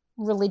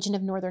religion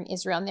of northern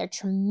Israel, and they're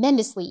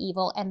tremendously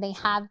evil, and they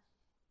have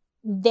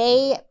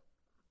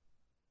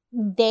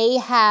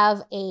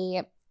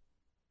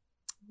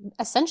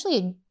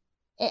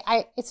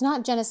it's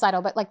not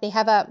genocidal, but like they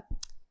have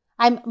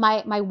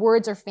my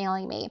words are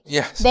failing me.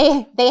 Yes.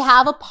 They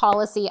have a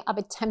policy of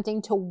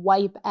attempting to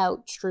wipe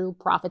out true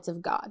prophets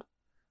of God,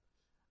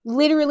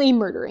 literally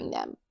murdering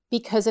them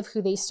because of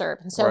who they serve.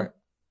 And so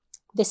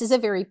this is a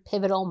very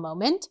pivotal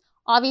moment,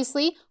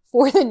 obviously,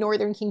 for the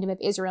northern kingdom of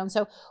Israel. And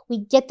so we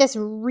get this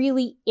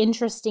really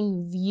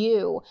interesting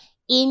view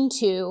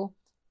into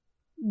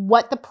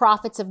what the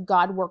prophets of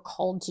God were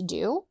called to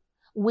do,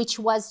 which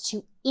was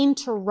to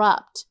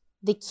interrupt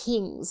the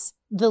kings,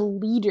 the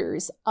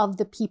leaders of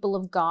the people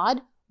of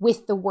God,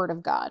 with the word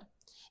of God.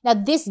 Now,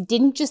 this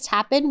didn't just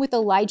happen with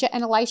Elijah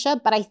and Elisha,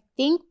 but I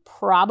think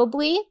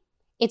probably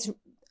it's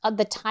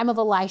the time of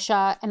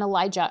Elisha and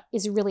Elijah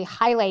is really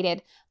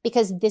highlighted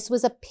because this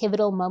was a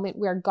pivotal moment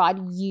where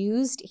God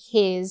used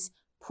his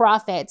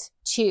prophets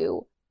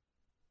to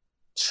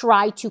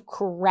try to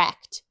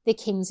correct the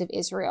kings of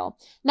Israel.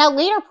 Now,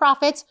 later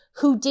prophets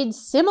who did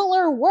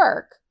similar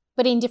work,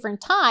 but in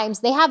different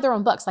times, they have their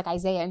own books, like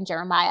Isaiah and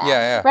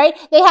Jeremiah, right?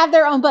 They have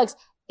their own books.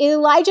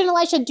 Elijah and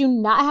Elisha do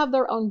not have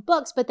their own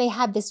books, but they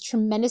had this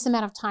tremendous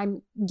amount of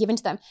time given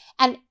to them.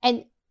 And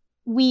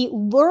we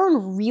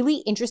learn really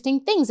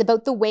interesting things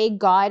about the way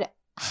God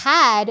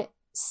had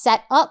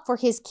set up for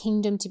his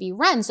kingdom to be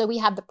run. So we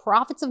have the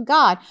prophets of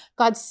God,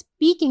 God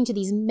speaking to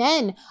these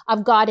men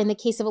of God. In the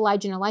case of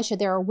Elijah and Elisha,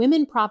 there are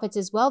women prophets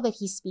as well that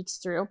he speaks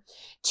through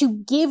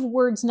to give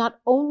words not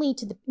only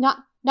to the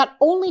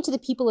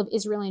people of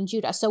Israel and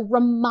Judah. So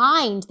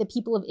remind the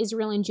people of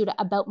Israel and Judah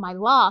about my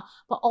law,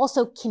 but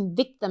also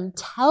convict them,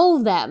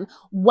 tell them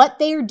what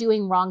they are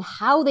doing wrong,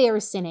 how they are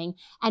sinning,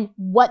 and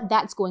what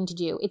that's going to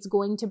do. It's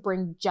going to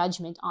bring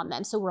judgment on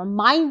them. So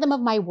remind them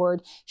of my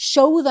word,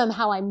 show them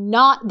how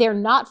they're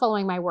not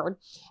following my word.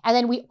 And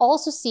then we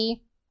also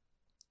see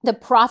the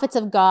prophets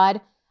of God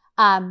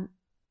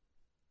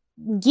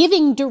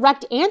giving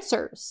direct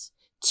answers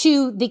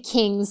to the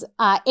kings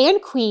and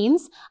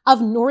queens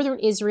of northern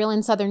Israel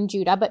and southern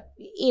Judah. But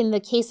in the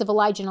case of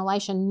Elijah and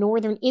Elisha,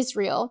 northern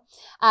Israel,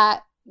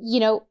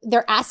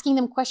 they're asking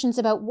them questions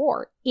about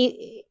war.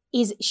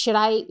 Should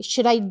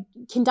I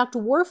conduct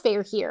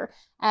warfare here?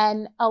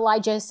 And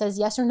Elijah says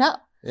yes or no.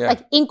 Yeah.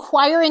 Like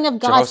inquiring of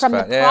God from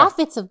the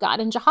prophets of God,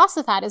 and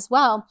Jehoshaphat as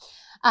well.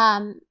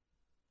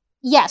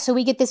 So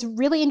we get this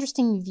really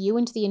interesting view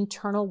into the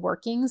internal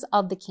workings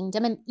of the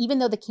kingdom. And even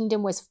though the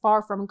kingdom was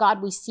far from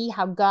God, we see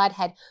how God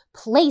had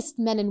placed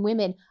men and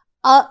women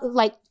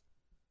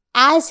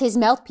as his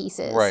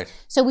mouthpieces. Right.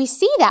 So we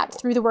see that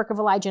through the work of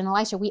Elijah and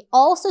Elisha. We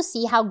also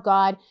see how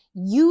God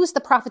used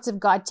the prophets of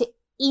God to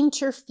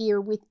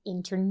interfere with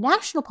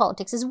international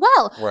politics as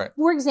well. Right.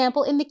 For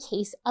example, in the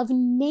case of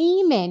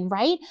Naaman,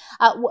 right?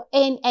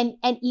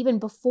 And even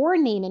before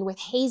Naaman with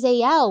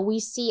Hazael, we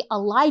see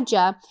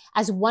Elijah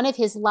as one of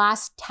his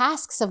last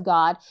tasks of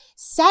God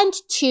sent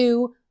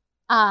to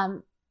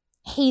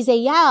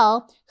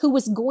Hazael, who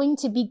was going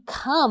to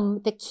become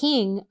the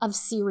king of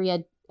Syria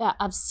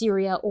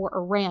or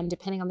Iran,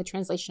 depending on the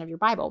translation of your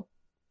Bible.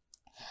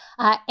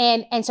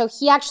 And so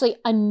he actually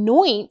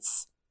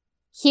anoints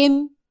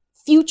him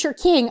future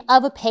king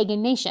of a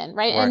pagan nation,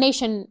 right? A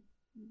nation,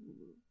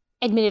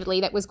 admittedly,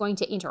 that was going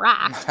to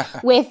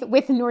interact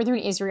with northern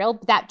Israel.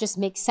 But that just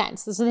makes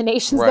sense. Those are the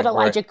nations that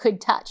Elijah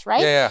could touch,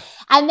 right? Yeah.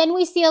 And then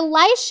we see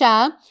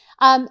Elisha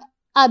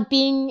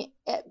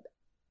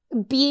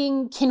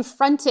being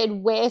confronted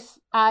with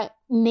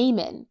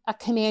Naaman, a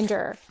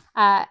commander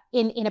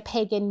in a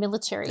pagan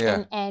military,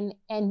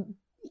 and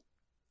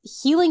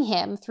healing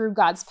him through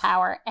God's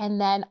power, and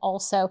then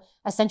also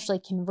essentially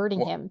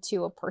converting him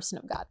to a person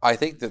of God. I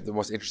think that the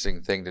most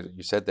interesting thing that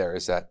you said there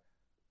is that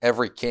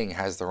every king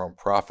has their own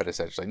prophet,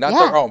 essentially. Not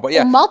their own, but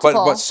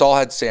multiple. But Saul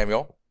had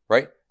Samuel,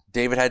 right?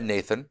 David had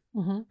Nathan.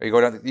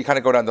 Mm-hmm. You kind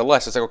of go down the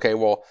list. It's like, okay,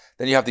 well,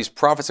 then you have these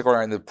prophets that go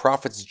around, and the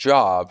prophet's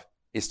job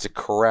is to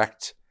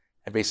correct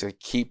and basically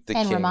keep the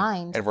king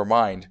and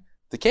remind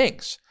the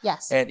kings.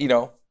 Yes. And,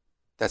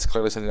 that's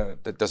clearly something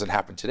that doesn't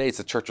happen today. It's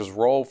the church's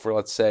role for,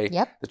 let's say,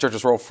 the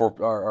church's role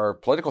for our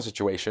political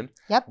situation,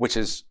 which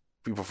is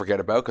people forget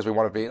about because we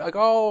want to be like,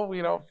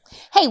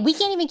 Hey, we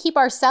can't even keep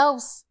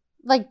ourselves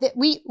like that.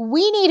 We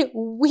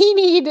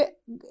need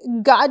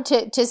God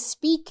to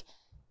speak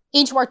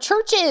into our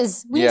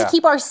churches. We need to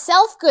keep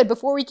ourselves good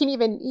before we can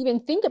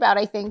even think about,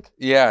 I think.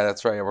 Yeah,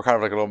 that's right. We're kind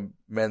of like little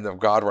men of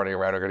God running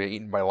around. We're going to get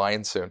eaten by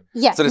lions soon.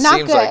 Yeah, so it not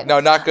seems good. like, no,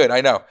 not good.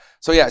 I know.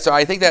 So so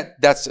I think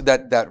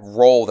that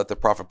role that the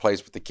prophet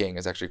plays with the king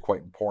is actually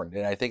quite important.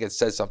 And I think it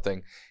says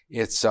something.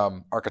 It's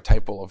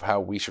archetypal of how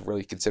we should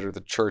really consider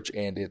the church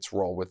and its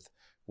role with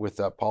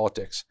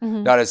politics.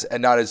 Mm-hmm.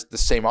 Not as the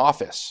same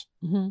office.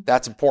 Mm-hmm.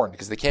 That's important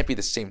because they can't be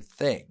the same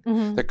thing.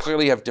 Mm-hmm. They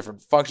clearly have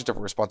different functions,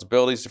 different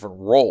responsibilities, different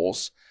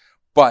roles.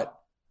 But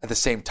at the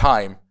same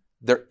time,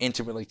 they're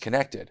intimately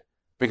connected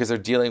because they're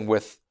dealing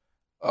with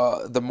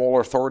the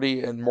moral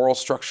authority and moral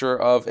structure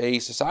of a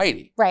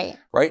society. Right.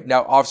 Right?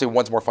 Now, obviously,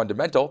 one's more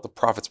fundamental. The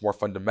prophet's more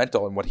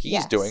fundamental in what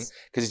he's doing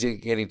because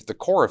he's getting to the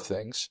core of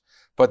things.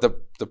 But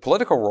the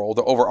political role,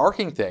 the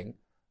overarching thing,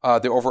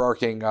 the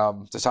overarching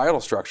societal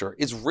structure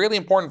is really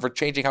important for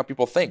changing how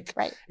people think.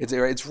 Right.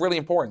 It's really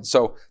important.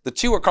 So the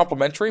two are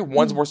complementary.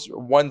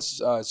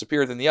 One's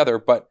superior than the other,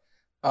 but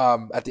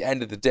at the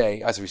end of the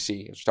day, as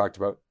we talked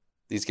about,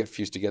 these get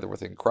fused together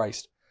within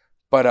Christ.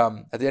 But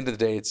at the end of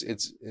the day,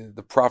 it's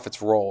the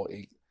prophet's role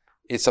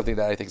is something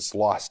that I think is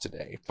lost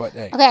today. But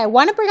hey. Okay, I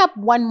want to bring up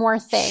one more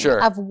thing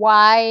of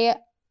why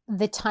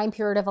the time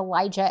period of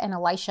Elijah and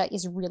Elisha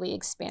is really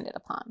expanded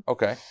upon.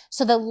 Okay.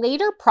 So the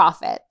later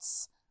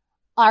prophets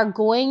are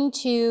going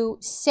to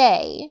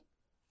say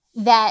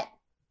that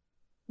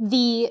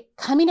the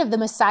coming of the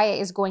Messiah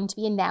is going to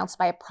be announced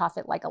by a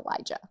prophet like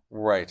Elijah.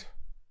 Right.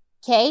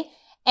 Okay.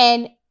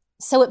 And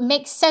so it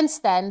makes sense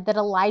then that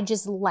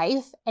Elijah's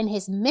life and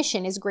his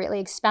mission is greatly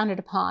expounded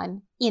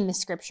upon in the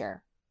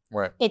scripture.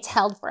 Right. It's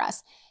held for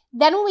us.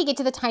 Then when we get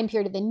to the time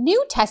period of the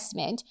New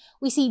Testament,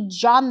 we see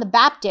John the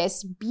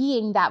Baptist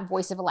being that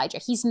voice of Elijah.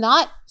 He's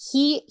not,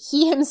 he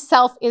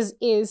himself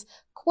is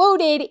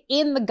quoted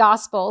in the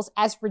Gospels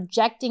as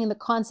rejecting the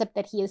concept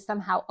that he is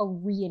somehow a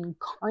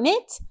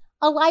reincarnate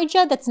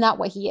Elijah. That's not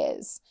what he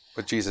is.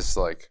 But Jesus,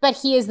 like. But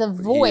he is the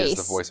voice,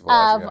 of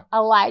Elijah,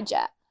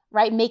 Elijah,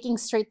 right? Making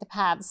straight the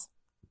paths.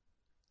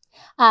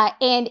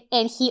 And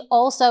he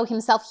also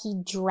himself,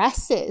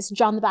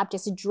 John the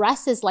Baptist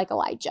dresses like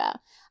Elijah.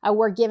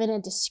 We're given a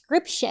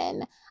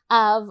description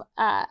of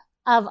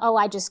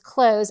Elijah's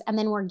clothes, and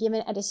then we're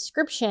given a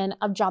description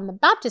of John the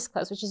Baptist's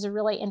clothes, which is a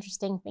really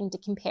interesting thing to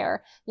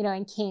compare,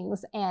 in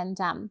Kings and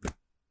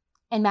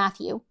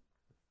Matthew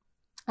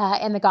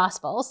and the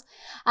Gospels.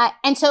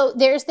 And so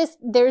there's this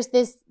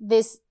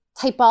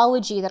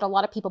typology that a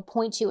lot of people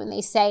point to, and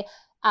they say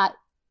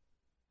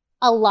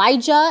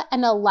Elijah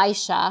and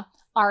Elisha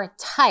are a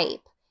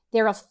type.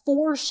 They're a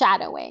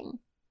foreshadowing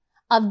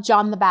of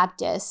John the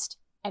Baptist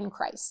and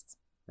Christ.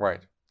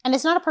 Right. And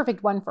it's not a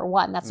perfect one for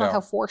one. That's not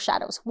how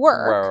foreshadows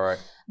work.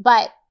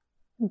 Right.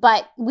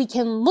 But we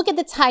can look at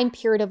the time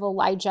period of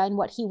Elijah and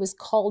what he was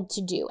called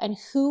to do, and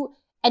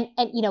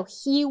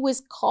he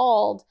was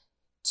called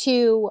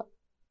to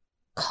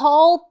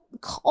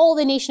call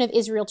the nation of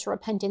Israel to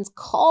repentance,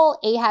 call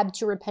Ahab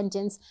to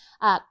repentance,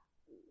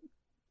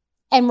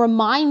 and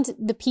remind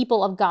the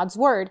people of God's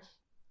word.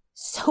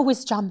 So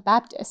is John the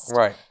Baptist.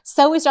 Right.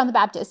 So is John the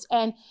Baptist.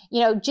 And,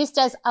 just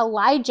as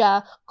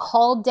Elijah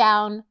called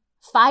down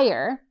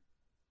fire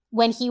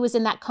when he was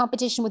in that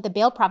competition with the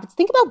Baal prophets,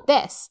 think about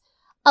this.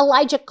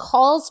 Elijah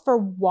calls for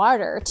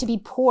water to be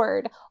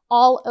poured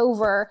all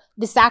over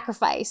the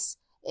sacrifice,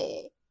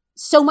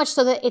 so much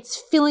so that it's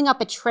filling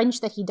up a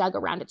trench that he dug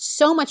around it,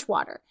 so much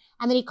water.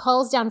 And then he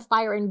calls down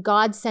fire, and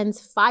God sends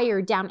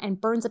fire down and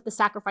burns up the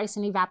sacrifice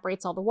and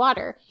evaporates all the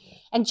water.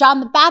 And John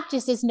the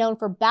Baptist is known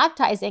for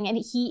baptizing, and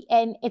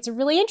it's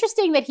really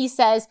interesting that he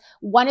says,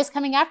 one is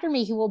coming after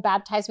me who will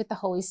baptize with the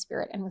Holy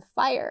Spirit and with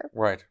fire.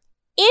 Right.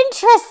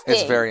 Interesting.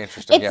 It's very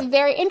interesting. It's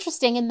very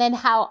interesting. And then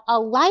how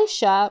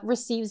Elisha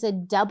receives a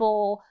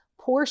double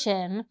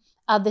portion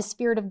of the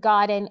Spirit of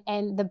God, and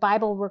the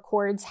Bible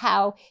records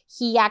how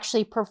he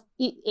actually,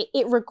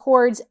 it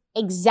records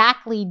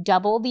exactly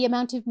double the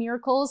amount of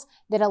miracles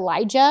that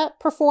Elijah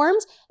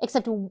performs,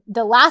 except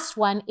the last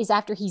one is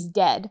after he's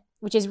dead,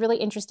 which is really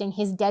interesting.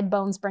 His dead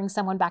bones bring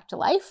someone back to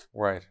life.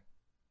 Right.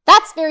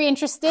 That's very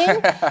interesting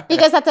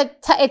because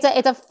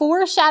it's a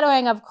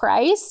foreshadowing of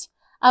Christ.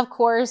 Of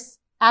course,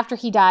 after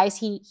he dies,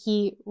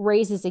 he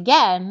raises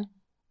again,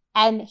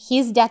 and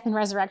his death and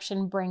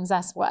resurrection brings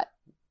us what?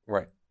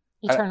 Right.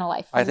 Eternal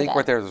life. I think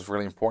what there is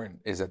really important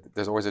is that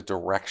there's always a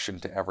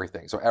direction to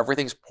everything. So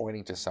everything's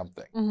pointing to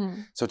something.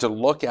 Mm-hmm. So to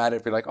look at it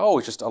and be like, oh,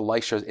 it's just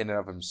Elisha in and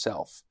of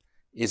himself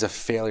is a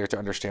failure to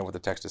understand what the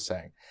text is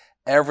saying.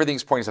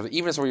 Everything's pointing to something.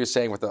 Even as what you're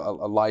saying with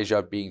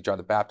Elijah being John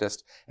the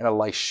Baptist and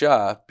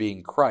Elisha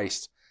being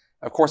Christ,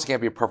 of course it can't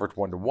be a perfect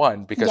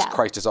one-to-one because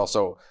Christ is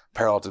also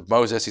parallel to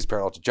Moses. He's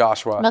parallel to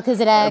Joshua.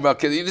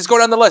 Melchizedek. You just go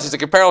down the list.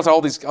 He's like parallel to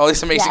all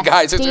these amazing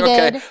guys. It's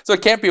okay. So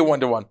it can't be a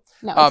one-to-one.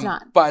 No, it's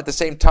not. But at the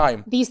same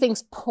time, these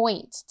things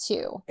point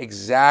to.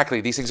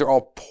 Exactly. These things are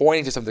all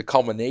pointing to the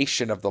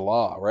culmination of the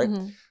law, right?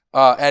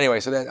 Mm-hmm. Anyway,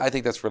 so I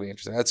think that's really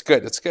interesting. That's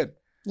good. That's good.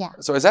 Yeah.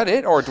 So is that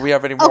it, or do we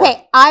have any more?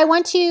 Okay, I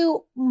want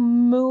to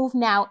move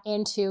now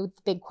into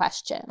the big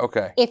question.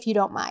 Okay. If you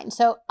don't mind.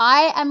 So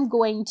I am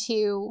going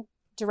to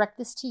direct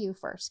this to you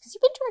first, because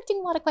you've been directing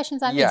a lot of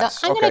questions on me. So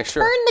I'm going to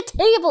turn the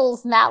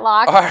tables,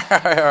 Matlock. All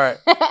right.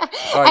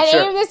 And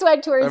aim this one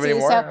towards you.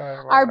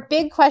 So our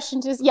big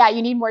question is,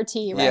 you need more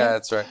tea, right? Yeah,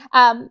 that's right.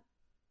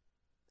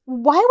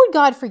 Why would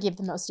God forgive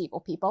the most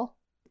evil people?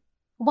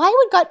 Why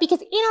would God?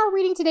 Because in our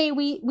reading today,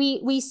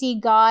 we see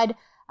God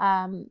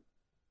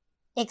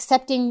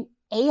accepting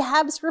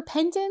Ahab's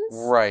repentance.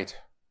 Right.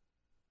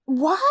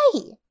 Why?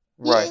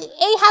 Right.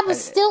 Ahab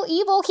is still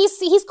evil.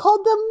 He's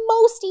called the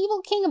most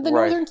evil king of the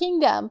northern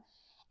kingdom.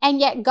 And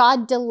yet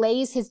God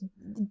delays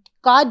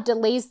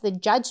the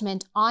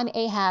judgment on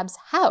Ahab's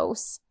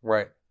house.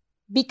 Right.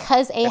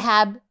 Because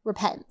Ahab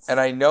repents. And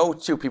I know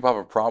too people have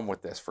a problem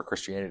with this for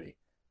Christianity.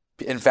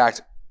 In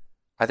fact,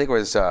 I think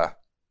I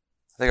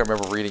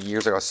remember reading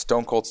years ago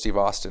Stone Cold Steve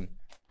Austin,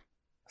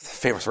 the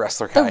famous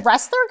wrestler guy. The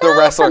wrestler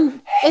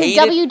from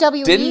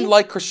WWE didn't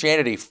like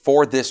Christianity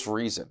for this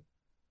reason.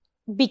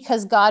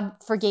 Because God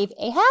forgave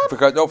Ahab?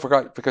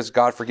 Because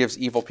God forgives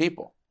evil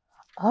people.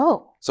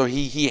 Oh. So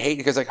he hated,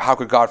 because how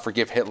could God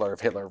forgive Hitler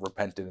if Hitler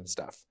repented and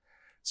stuff?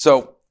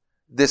 So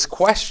this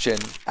question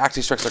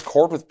actually strikes a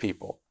chord with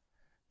people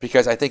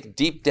because I think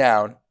deep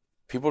down,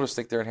 people just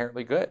think they're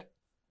inherently good.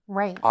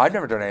 Right. I've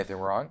never done anything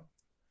wrong.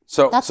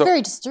 So that's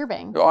very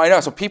disturbing. Oh, I know.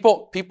 So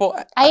people.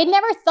 I had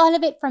never thought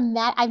of it from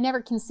that. I've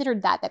never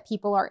considered that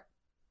people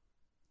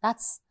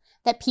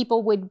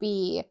would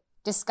be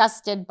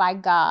disgusted by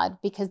God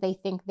because they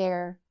think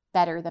they're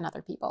better than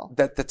other people.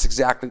 That's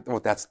exactly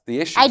what that's the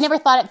issue. I never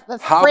thought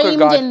it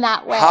framed in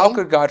that way. How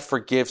could God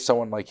forgive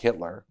someone like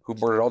Hitler who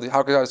murdered all these?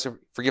 How could God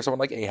forgive someone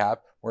like Ahab,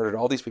 murdered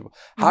all these people?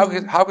 How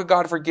could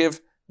God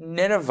forgive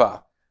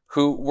Nineveh,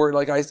 who were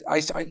like I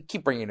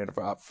keep bringing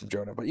Nineveh up from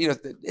Jonah, but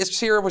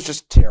Syria was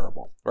just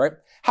terrible, right?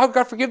 How could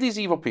God forgive these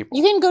evil people?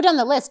 You can go down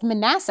the list.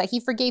 Manasseh, he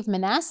forgave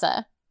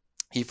Manasseh.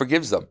 He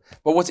forgives them.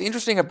 But what's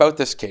interesting about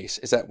this case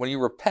is that when you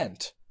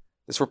repent,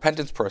 this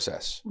repentance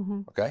process,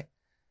 okay,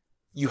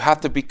 you have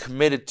to be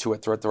committed to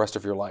it throughout the rest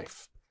of your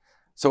life.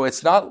 So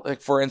it's not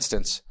like, for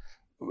instance,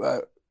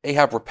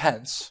 Ahab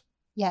repents,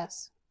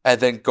 yes, and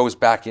then goes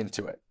back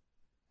into it.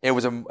 It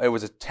was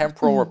a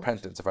temporal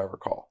repentance, if I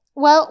recall.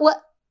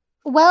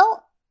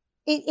 Well,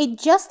 it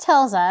just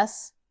tells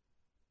us.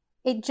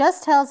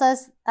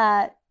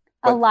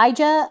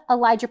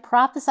 Elijah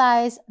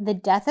prophesies the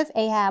death of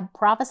Ahab,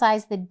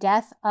 prophesies the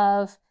death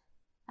of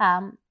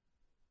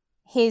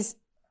his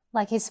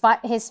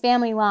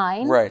family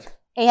line, right?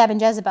 Ahab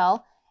and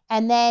Jezebel.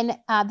 And then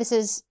this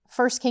is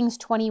 1 Kings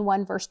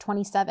 21, verse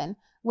 27.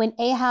 When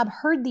Ahab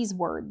heard these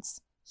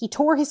words, he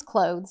tore his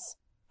clothes,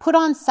 put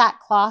on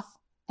sackcloth,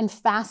 and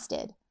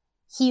fasted.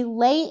 He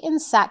lay in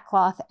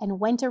sackcloth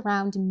and went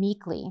around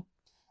meekly.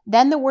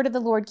 Then the word of the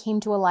Lord came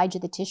to Elijah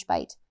the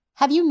Tishbite.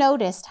 Have you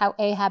noticed how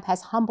Ahab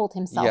has humbled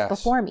himself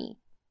before me?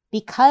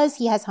 Because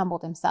he has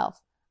humbled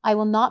himself, I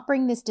will not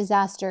bring this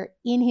disaster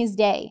in his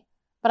day,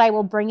 but I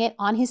will bring it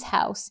on his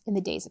house in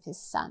the days of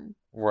his son.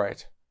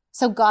 Right.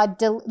 So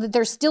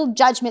there's still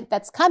judgment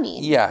that's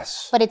coming.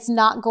 Yes. But it's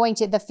not going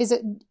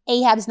to,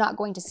 Ahab's not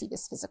going to see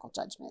this physical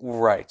judgment.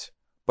 Right.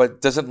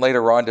 But doesn't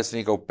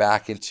he go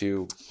back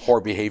into poor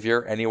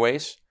behavior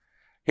anyways?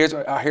 Here's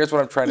what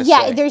I'm trying to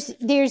say.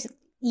 There's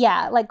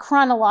like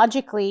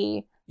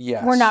chronologically,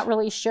 we're not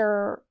really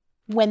sure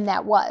when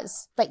that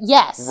was, but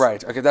yes.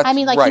 Right. Okay. That's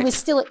right. he was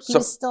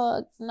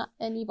still not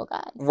an evil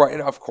guy. Right.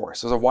 And of course.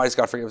 So why does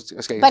God forgive?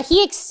 Okay. But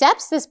he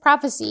accepts this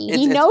prophecy.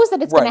 He knows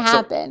that it's going to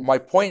happen. So my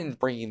point in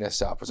bringing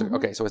this up was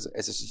okay. So it's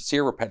a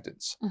sincere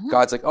repentance.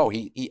 God's like, oh,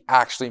 he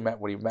actually meant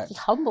what he meant. He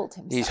humbled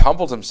himself. He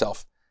humbled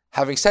himself.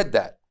 Having said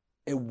that,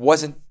 there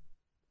was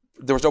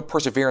no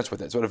perseverance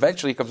with it. So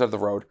eventually he comes out of the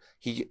road.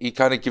 He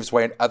kind of gives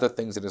way on other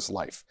things in his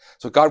life.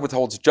 So God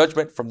withholds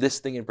judgment from this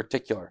thing in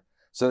particular.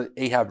 So that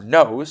Ahab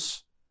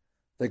knows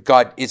that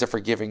God is a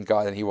forgiving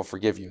God and he will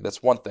forgive you.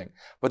 That's one thing.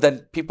 But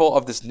then people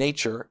of this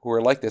nature who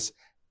are like this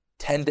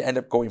tend to end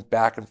up going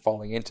back and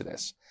falling into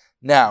this.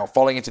 Now,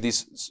 falling into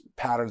these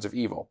patterns of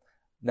evil.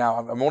 Now,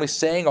 I'm only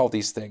saying all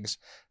these things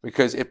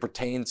because it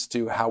pertains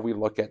to how we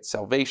look at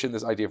salvation,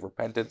 this idea of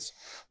repentance.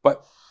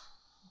 But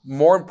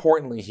more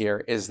importantly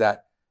here is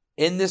that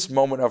in this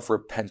moment of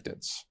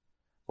repentance,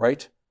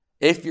 right?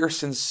 If you're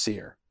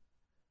sincere,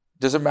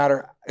 doesn't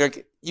matter.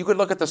 Like you could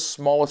look at the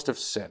smallest of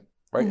sin,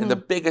 right? And the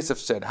biggest of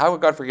sin. How would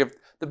God forgive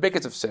the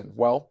biggest of sin?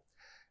 Well,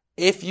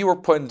 if you were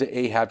put into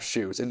Ahab's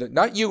shoes, and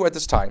not you at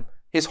this time,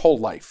 his whole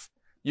life,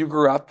 you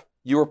grew up,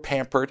 you were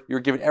pampered, you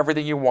were given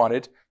everything you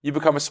wanted, you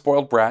become a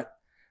spoiled brat,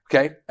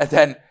 okay? And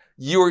then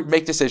you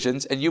make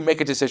decisions, and you make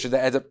a decision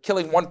that ends up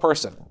killing one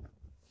person,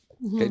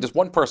 okay? Just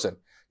one person,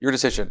 your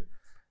decision.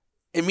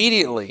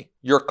 Immediately,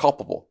 you're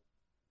culpable.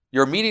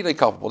 You're immediately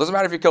culpable. It doesn't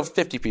matter if you killed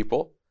 50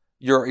 people.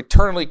 You're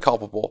eternally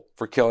culpable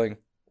for killing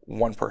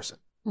one person,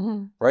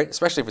 right?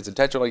 Especially if it's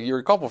intentional, like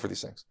you're culpable for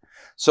these things.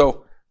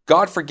 So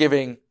God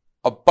forgiving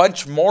a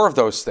bunch more of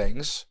those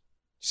things,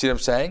 see what I'm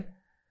saying?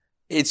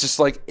 It's just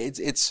like,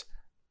 it's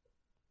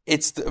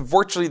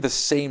virtually the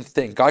same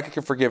thing. God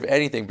can forgive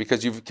anything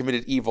because you've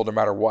committed evil no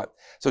matter what.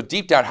 So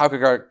deep down, how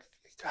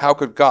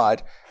could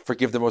God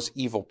forgive the most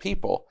evil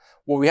people?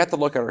 Well, we have to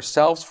look at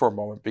ourselves for a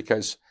moment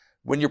because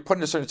when you're put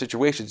into certain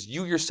situations,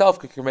 you yourself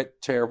could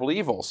commit terrible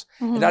evils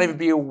and not even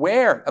be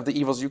aware of the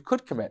evils you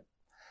could commit.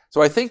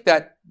 So I think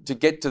that to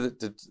get to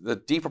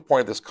the deeper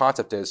point of this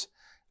concept is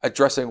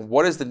addressing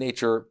what is the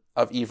nature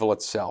of evil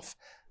itself.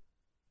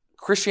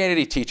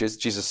 Christianity teaches,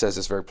 Jesus says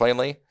this very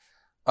plainly,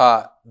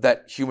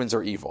 that humans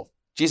are evil.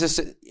 Jesus,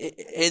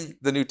 in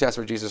the New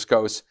Testament, Jesus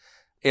goes,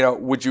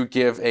 would you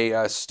give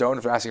a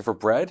stone for asking for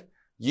bread?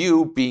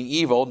 You, being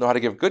evil, know how to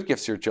give good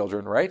gifts to your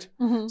children, right?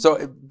 So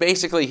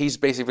he's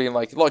basically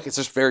like, look, it's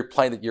just very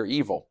plain that you're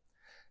evil.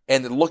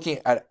 And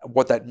looking at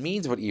what that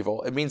means with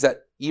evil, it means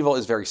that evil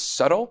is very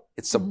subtle.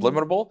 It's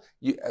subliminal.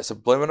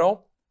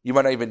 Subliminal. You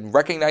might not even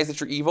recognize that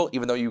you're evil,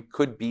 even though you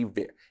could be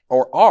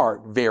or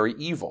are very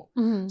evil.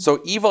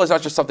 So evil is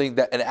not just an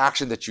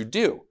action that you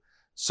do.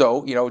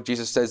 So,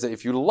 Jesus says that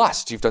if you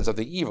lust, you've done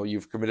something evil.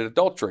 You've committed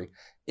adultery.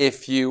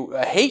 If you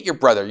hate your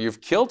brother, you've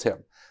killed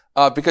him.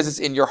 Because it's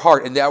in your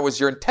heart and that was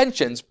your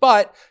intentions,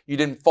 but you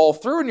didn't fall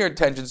through in your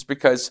intentions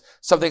because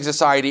something in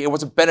society, it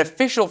wasn't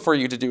beneficial for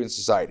you to do in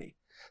society.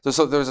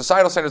 So there's a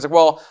societal standard like,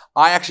 well,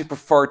 I actually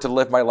prefer to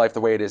live my life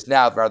the way it is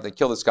now rather than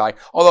kill this guy.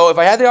 Although if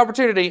I had the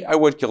opportunity, I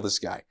would kill this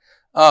guy.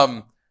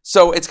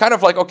 So it's kind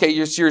of like, okay,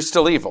 you're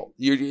still evil.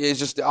 It's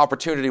just the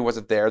opportunity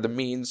wasn't there, the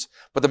means,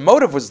 but the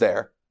motive was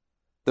there.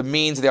 The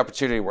means and the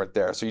opportunity weren't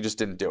there, so you just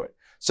didn't do it.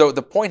 So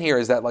the point here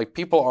is that like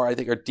people are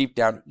deep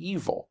down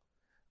evil.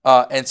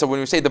 And so when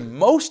we say the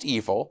most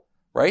evil,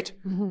 right?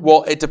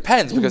 Well, it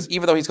depends, because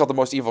even though he's called the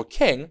most evil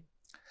king,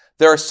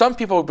 there are some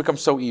people who become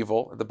so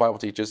evil, the Bible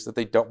teaches, that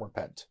they don't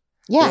repent.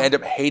 Yeah. They end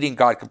up hating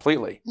God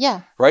completely.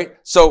 Yeah. Right?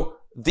 So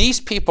these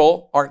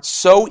people aren't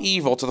so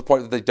evil to the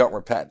point that they don't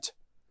repent.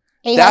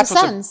 Ahab's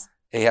sons.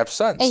 Ahab's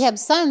sons.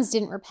 Ahab's sons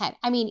didn't repent.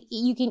 I mean,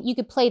 you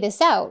could play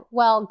this out.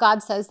 Well,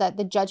 God says that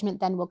the judgment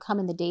then will come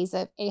in the days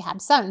of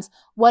Ahab's sons.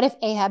 What if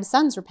Ahab's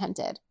sons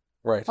repented?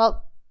 Right.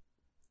 Well,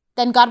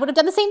 then God would have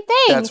done the same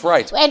thing. That's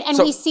right. And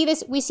So- we see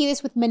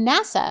this with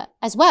Manasseh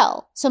as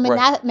well. So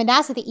Right.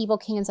 Manasseh, the evil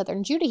king in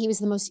southern Judah, he was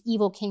the most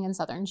evil king in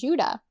southern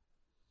Judah.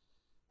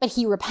 But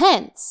he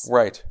repents.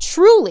 Right.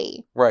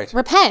 Truly Right.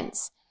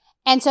 repents.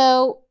 And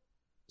so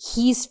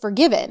he's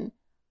forgiven.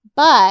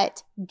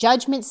 But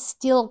judgment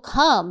still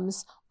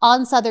comes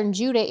on southern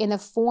Judah in the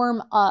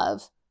form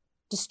of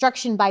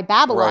destruction by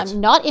Babylon, Right.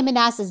 not in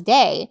Manasseh's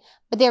day,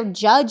 but they're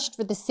judged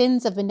for the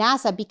sins of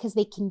Manasseh because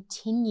they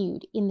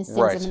continued in the sins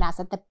Right. of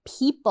Manasseh. The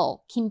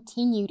people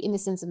continued in the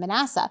sins of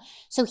Manasseh.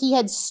 So he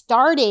had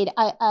started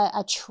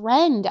a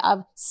trend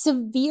of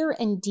severe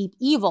and deep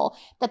evil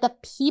that the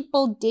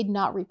people did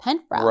not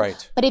repent from.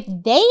 Right. But if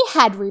they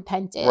had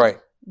repented, Right.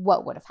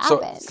 what would have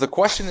So happened? the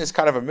question is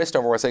kind of a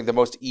misnomer. We're saying the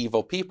most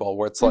evil people,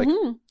 where it's like,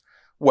 Mhm.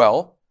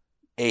 well,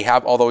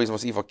 Ahab, although he's the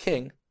most evil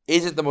king,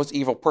 isn't the most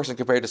evil person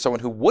compared to someone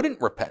who wouldn't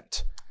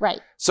repent.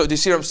 Right. So do you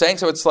see what I'm saying?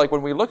 So it's like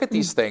when we look at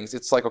these things,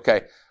 it's like,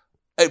 okay,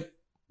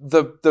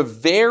 the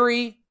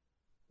very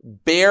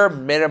bare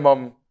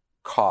minimum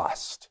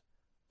cost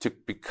to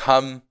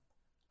become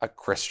a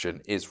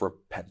Christian is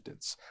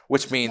repentance,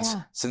 which means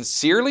Yeah.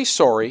 sincerely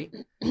sorry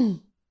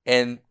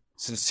and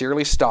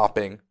sincerely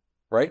stopping,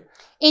 right?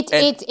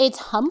 It's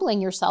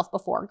humbling yourself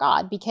before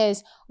God,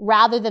 because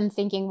rather than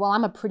thinking, well,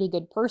 I'm a pretty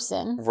good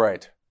person,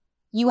 Right.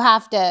 you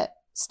have to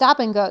stop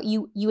and go,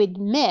 you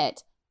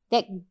admit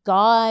that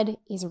God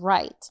is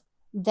right,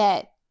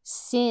 that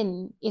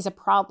sin is a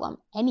problem.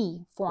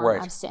 Any form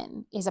Right. of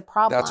sin is a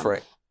problem. That's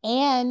right.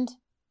 And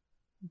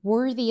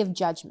worthy of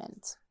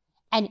judgment.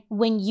 And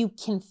when you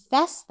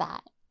confess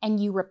that and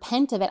you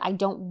repent of it, I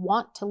don't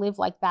want to live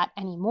like that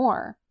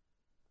anymore,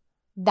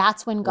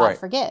 that's when God Right.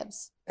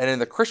 forgives. And in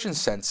the Christian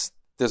sense,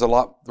 there's a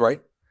lot,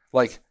 right?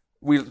 Like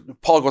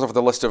Paul goes over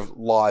the list of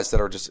laws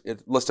that are just a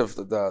list of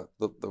the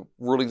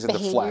rulings in the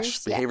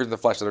flesh, behaviors in the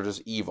flesh that are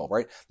just evil,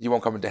 right? You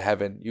won't come into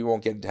heaven. You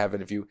won't get into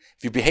heaven if you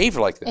behave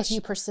like this. If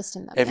you persist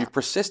in them. If you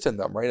persist in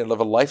them, right, and live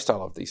a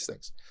lifestyle of these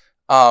things.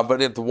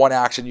 But in the one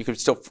action, you can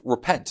still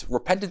repent.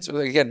 Repentance,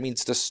 again,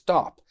 means to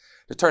stop.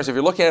 To turn. So if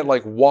you're looking at it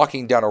like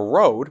walking down a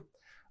road,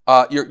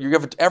 you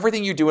have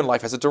everything you do in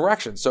life has a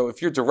direction. So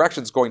if your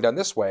direction's going down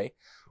this way,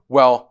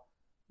 well,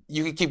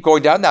 you can keep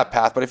going down that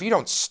path. But if you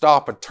don't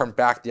stop and turn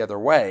back the other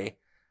way,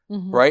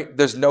 right,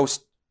 there's no,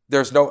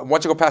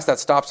 once you go past that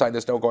stop sign,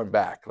 there's no going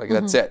back. Like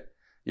that's it.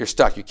 You're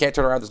stuck. You can't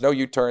turn around. There's no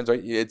U-turns, right?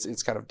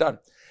 It's kind of done.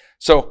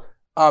 So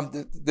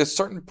there's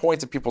certain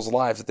points in people's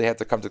lives that they have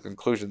to come to the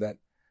conclusion that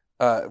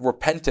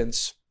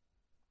repentance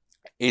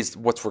is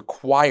what's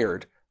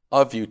required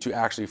of you to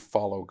actually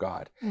follow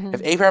God.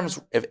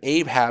 If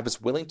Ahab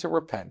is willing to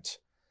repent,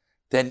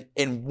 then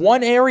in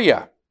one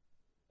area,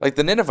 like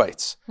the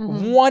Ninevites,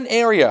 one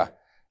area,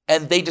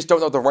 and they just don't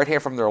know the right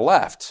hand from their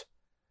left,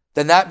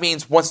 then that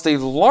means once they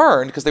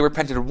learn, because they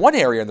repented in one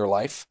area in their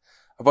life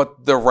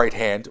about their right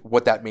hand,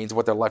 what that means,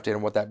 what their left hand,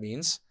 and what that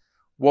means,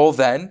 well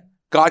then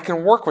God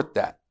can work with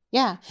that.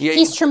 Yeah.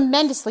 He's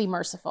tremendously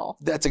merciful.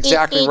 That's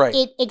exactly right.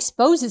 It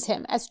exposes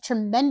him as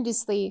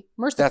tremendously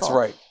merciful. That's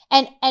right.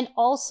 And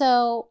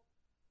also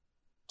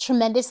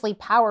tremendously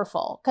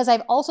powerful. Because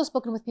I've also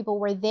spoken with people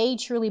where they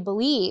truly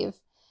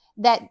believe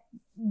that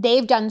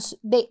they've done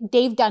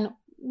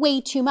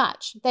way too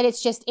much. That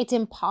it's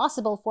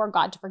impossible for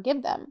God to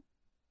forgive them.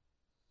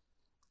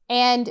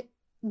 And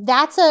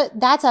that's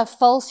a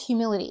false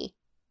humility.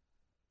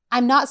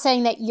 I'm not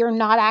saying that you're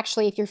not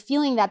actually, if you're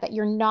feeling that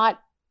you're not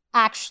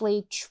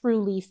actually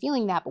truly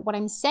feeling that. But what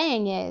I'm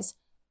saying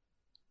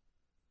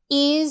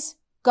is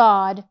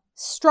God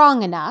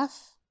strong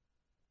enough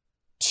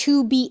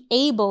to be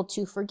able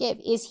to forgive?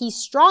 Is he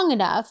strong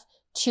enough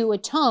to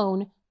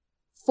atone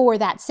for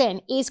that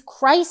sin? Is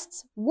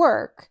Christ's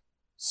work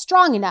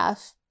strong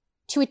enough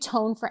to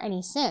atone for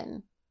any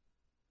sin?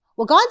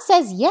 Well, God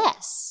says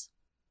yes.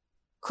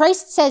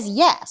 Christ says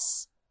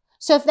yes.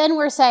 So if then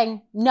we're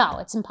saying, no,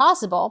 it's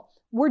impossible,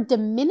 we're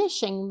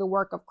diminishing the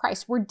work of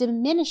Christ. We're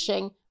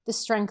diminishing the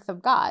strength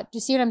of God. Do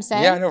you see what I'm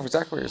saying? Yeah, I know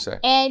exactly what you're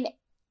saying.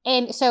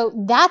 And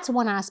so that's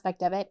one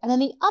aspect of it. And then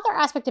the other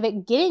aspect of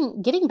it,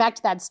 getting back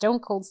to that Stone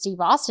Cold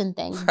Steve Austin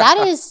thing, that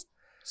is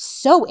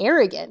so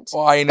arrogant.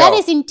 Well, I know. That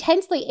is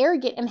intensely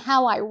arrogant, and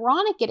how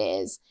ironic it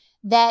is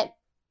that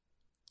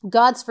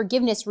God's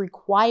forgiveness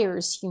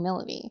requires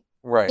humility.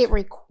 Right. It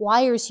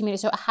requires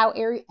humility. So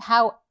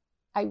how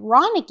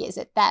ironic is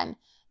it then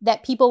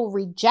that people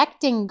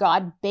rejecting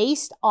God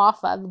based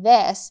off of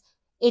this,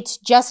 it's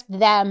just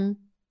them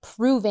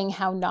proving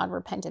how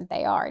non-repentant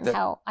they are and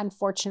how,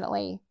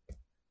 unfortunately,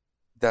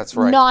 that's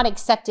right, not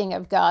accepting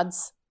of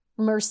God's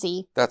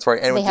mercy That's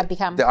right. And they have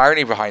become. The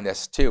irony behind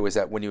this too is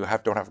that when you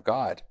don't have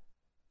God,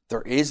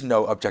 there is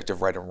no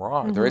objective right and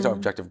wrong. Mm-hmm. There is no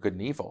objective good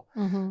and evil.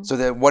 Mm-hmm. So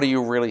then what are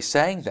you really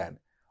saying then?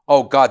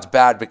 Oh, God's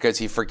bad because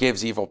he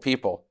forgives evil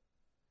people.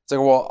 It's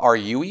like, well, are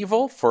you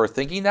evil for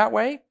thinking that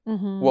way?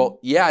 Mm-hmm. Well,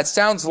 yeah, it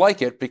sounds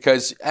like it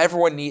because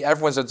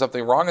everyone's done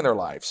something wrong in their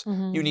lives.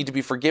 Mm-hmm. You need to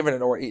be forgiven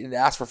and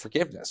ask for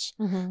forgiveness.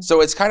 Mm-hmm.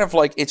 So it's kind of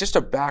like, it's just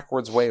a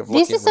backwards way of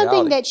looking at reality. This is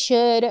something that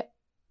should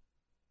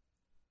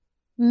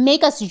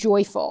make us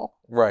joyful.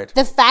 Right.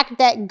 The fact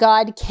that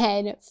God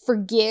can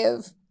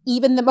forgive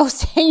even the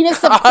most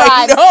heinous of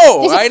crimes.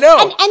 I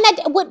know.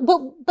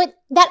 But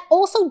that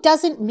also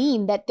doesn't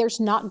mean that there's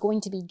not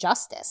going to be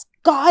justice.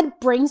 God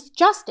brings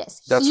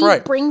justice. That's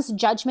right. He brings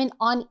judgment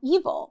on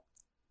evil.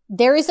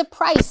 There is a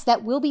price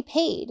that will be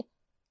paid.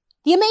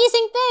 The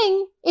amazing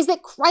thing is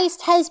that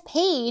Christ has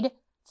paid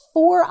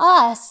for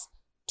us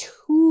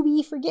to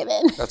be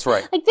forgiven. That's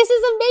right. Like, this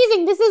is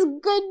amazing. This is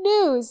good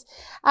news.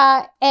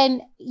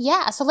 And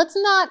yeah, so let's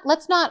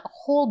not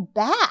hold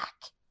back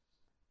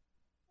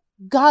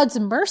God's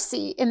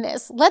mercy in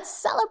this. Let's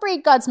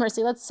celebrate God's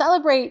mercy. Let's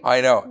celebrate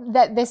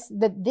that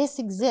this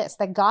exists,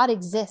 that God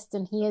exists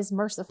and he is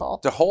merciful.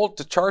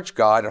 To charge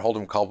God and hold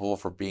him culpable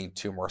for being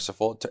too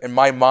merciful, in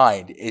my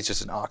mind, is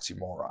just an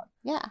oxymoron.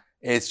 Yeah.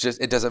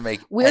 It doesn't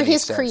make We're any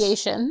his sense.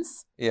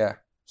 creations. Yeah.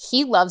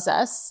 He loves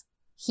us.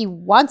 He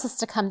wants us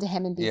to come to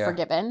him and be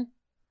forgiven.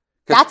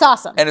 That's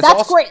awesome. And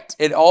that's great.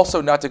 It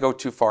also, not to go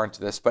too far into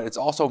this, but it's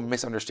also a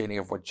misunderstanding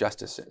of what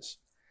justice is.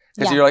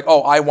 Because you're like,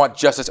 oh, I want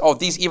justice. Oh,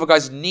 these evil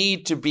guys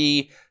need to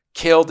be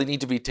killed. They need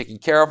to be taken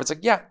care of. It's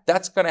like, yeah,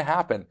 that's going to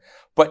happen.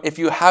 But if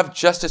you have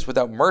justice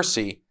without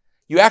mercy,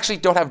 you actually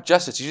don't have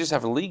justice. You just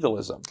have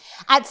legalism.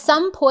 At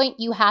some point,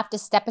 you have to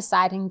step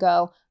aside and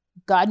go,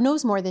 God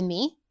knows more than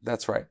me.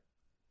 That's right.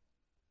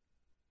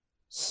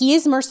 He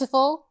is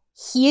merciful.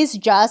 He is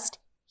just.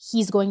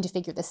 He's going to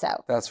figure this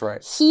out. That's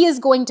right. He is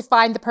going to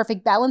find the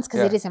perfect balance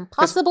because it is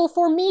impossible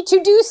for me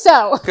to do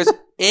so. Because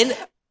in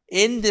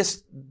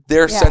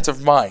their sense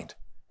of mind,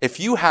 if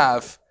you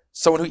have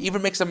someone who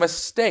even makes a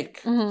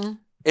mistake,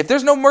 if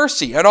there's no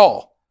mercy at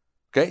all,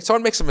 okay,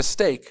 someone makes a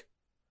mistake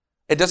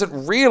and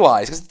doesn't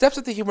realize, because the depths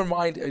of the human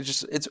mind is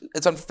just, it's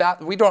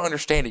we don't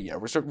understand it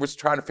yet. We're just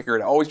trying to figure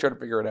it out, always trying to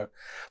figure it out.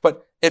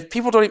 But if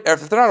people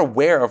if they're not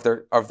aware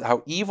of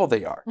how evil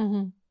they are,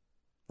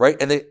 right,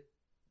 and they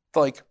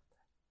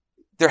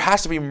there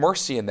has to be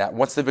mercy in that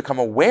once they become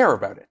aware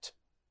about it.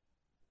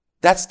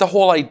 That's the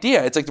whole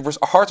idea. It's like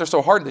our hearts are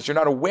so hardened that you're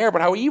not aware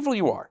about how evil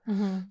you are.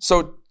 Mm-hmm.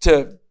 So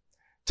to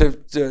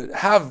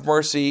have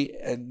mercy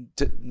and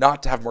to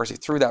not to have mercy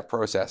through that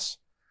process,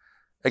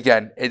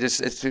 again, it's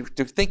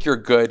to think you're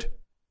good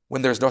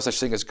when there's no such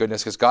thing as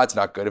goodness, because God's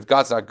not good. If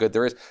God's not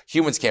good,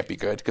 humans can't be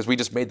good, because we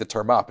just made the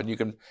term up, and you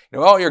can,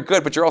 oh, you're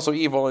good, but you're also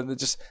evil, and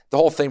the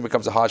whole thing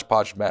becomes a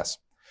hodgepodge mess.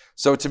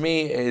 So to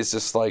me, it's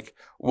just like,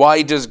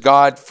 why does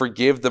God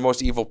forgive the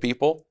most evil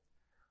people?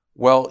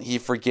 Well, he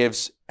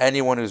forgives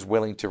anyone who's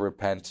willing to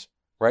repent,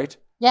 right?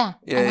 Yeah,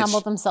 and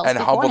humble themselves. And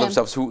humble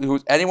themselves.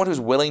 Anyone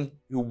who's willing,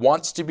 who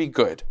wants to be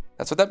good.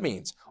 That's what that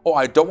means. Oh,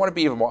 I don't want to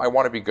be evil, I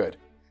want to be good.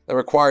 That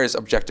requires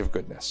objective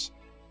goodness.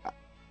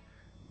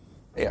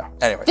 Yeah,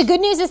 anyway. The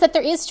good news is that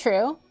there is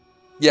true.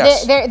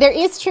 Yes. There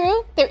is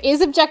true. There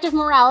is objective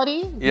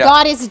morality. Yeah.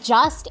 God is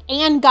just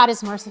and God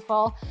is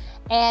merciful.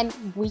 And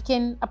we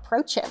can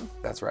approach him.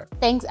 That's right.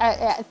 Thanks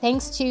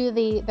to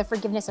the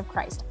forgiveness of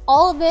Christ.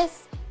 All of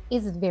this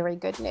is very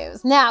good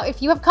news. Now,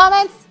 if you have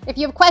comments, if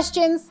you have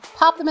questions,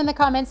 pop them in the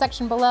comment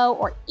section below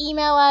or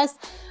email us.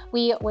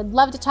 We would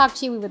love to talk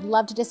to you. We would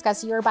love to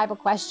discuss your Bible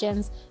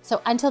questions.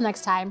 So until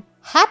next time,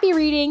 happy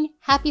reading,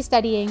 happy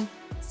studying.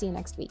 See you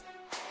next week.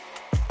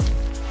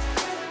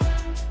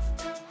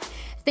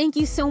 Thank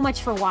you so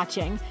much for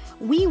watching.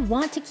 We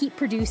want to keep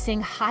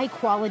producing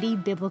high-quality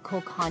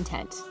biblical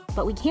content,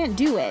 but we can't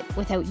do it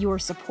without your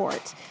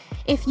support.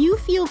 If you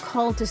feel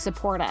called to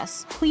support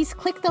us, please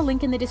click the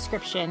link in the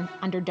description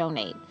under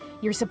Donate.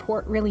 Your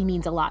support really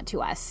means a lot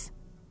to us.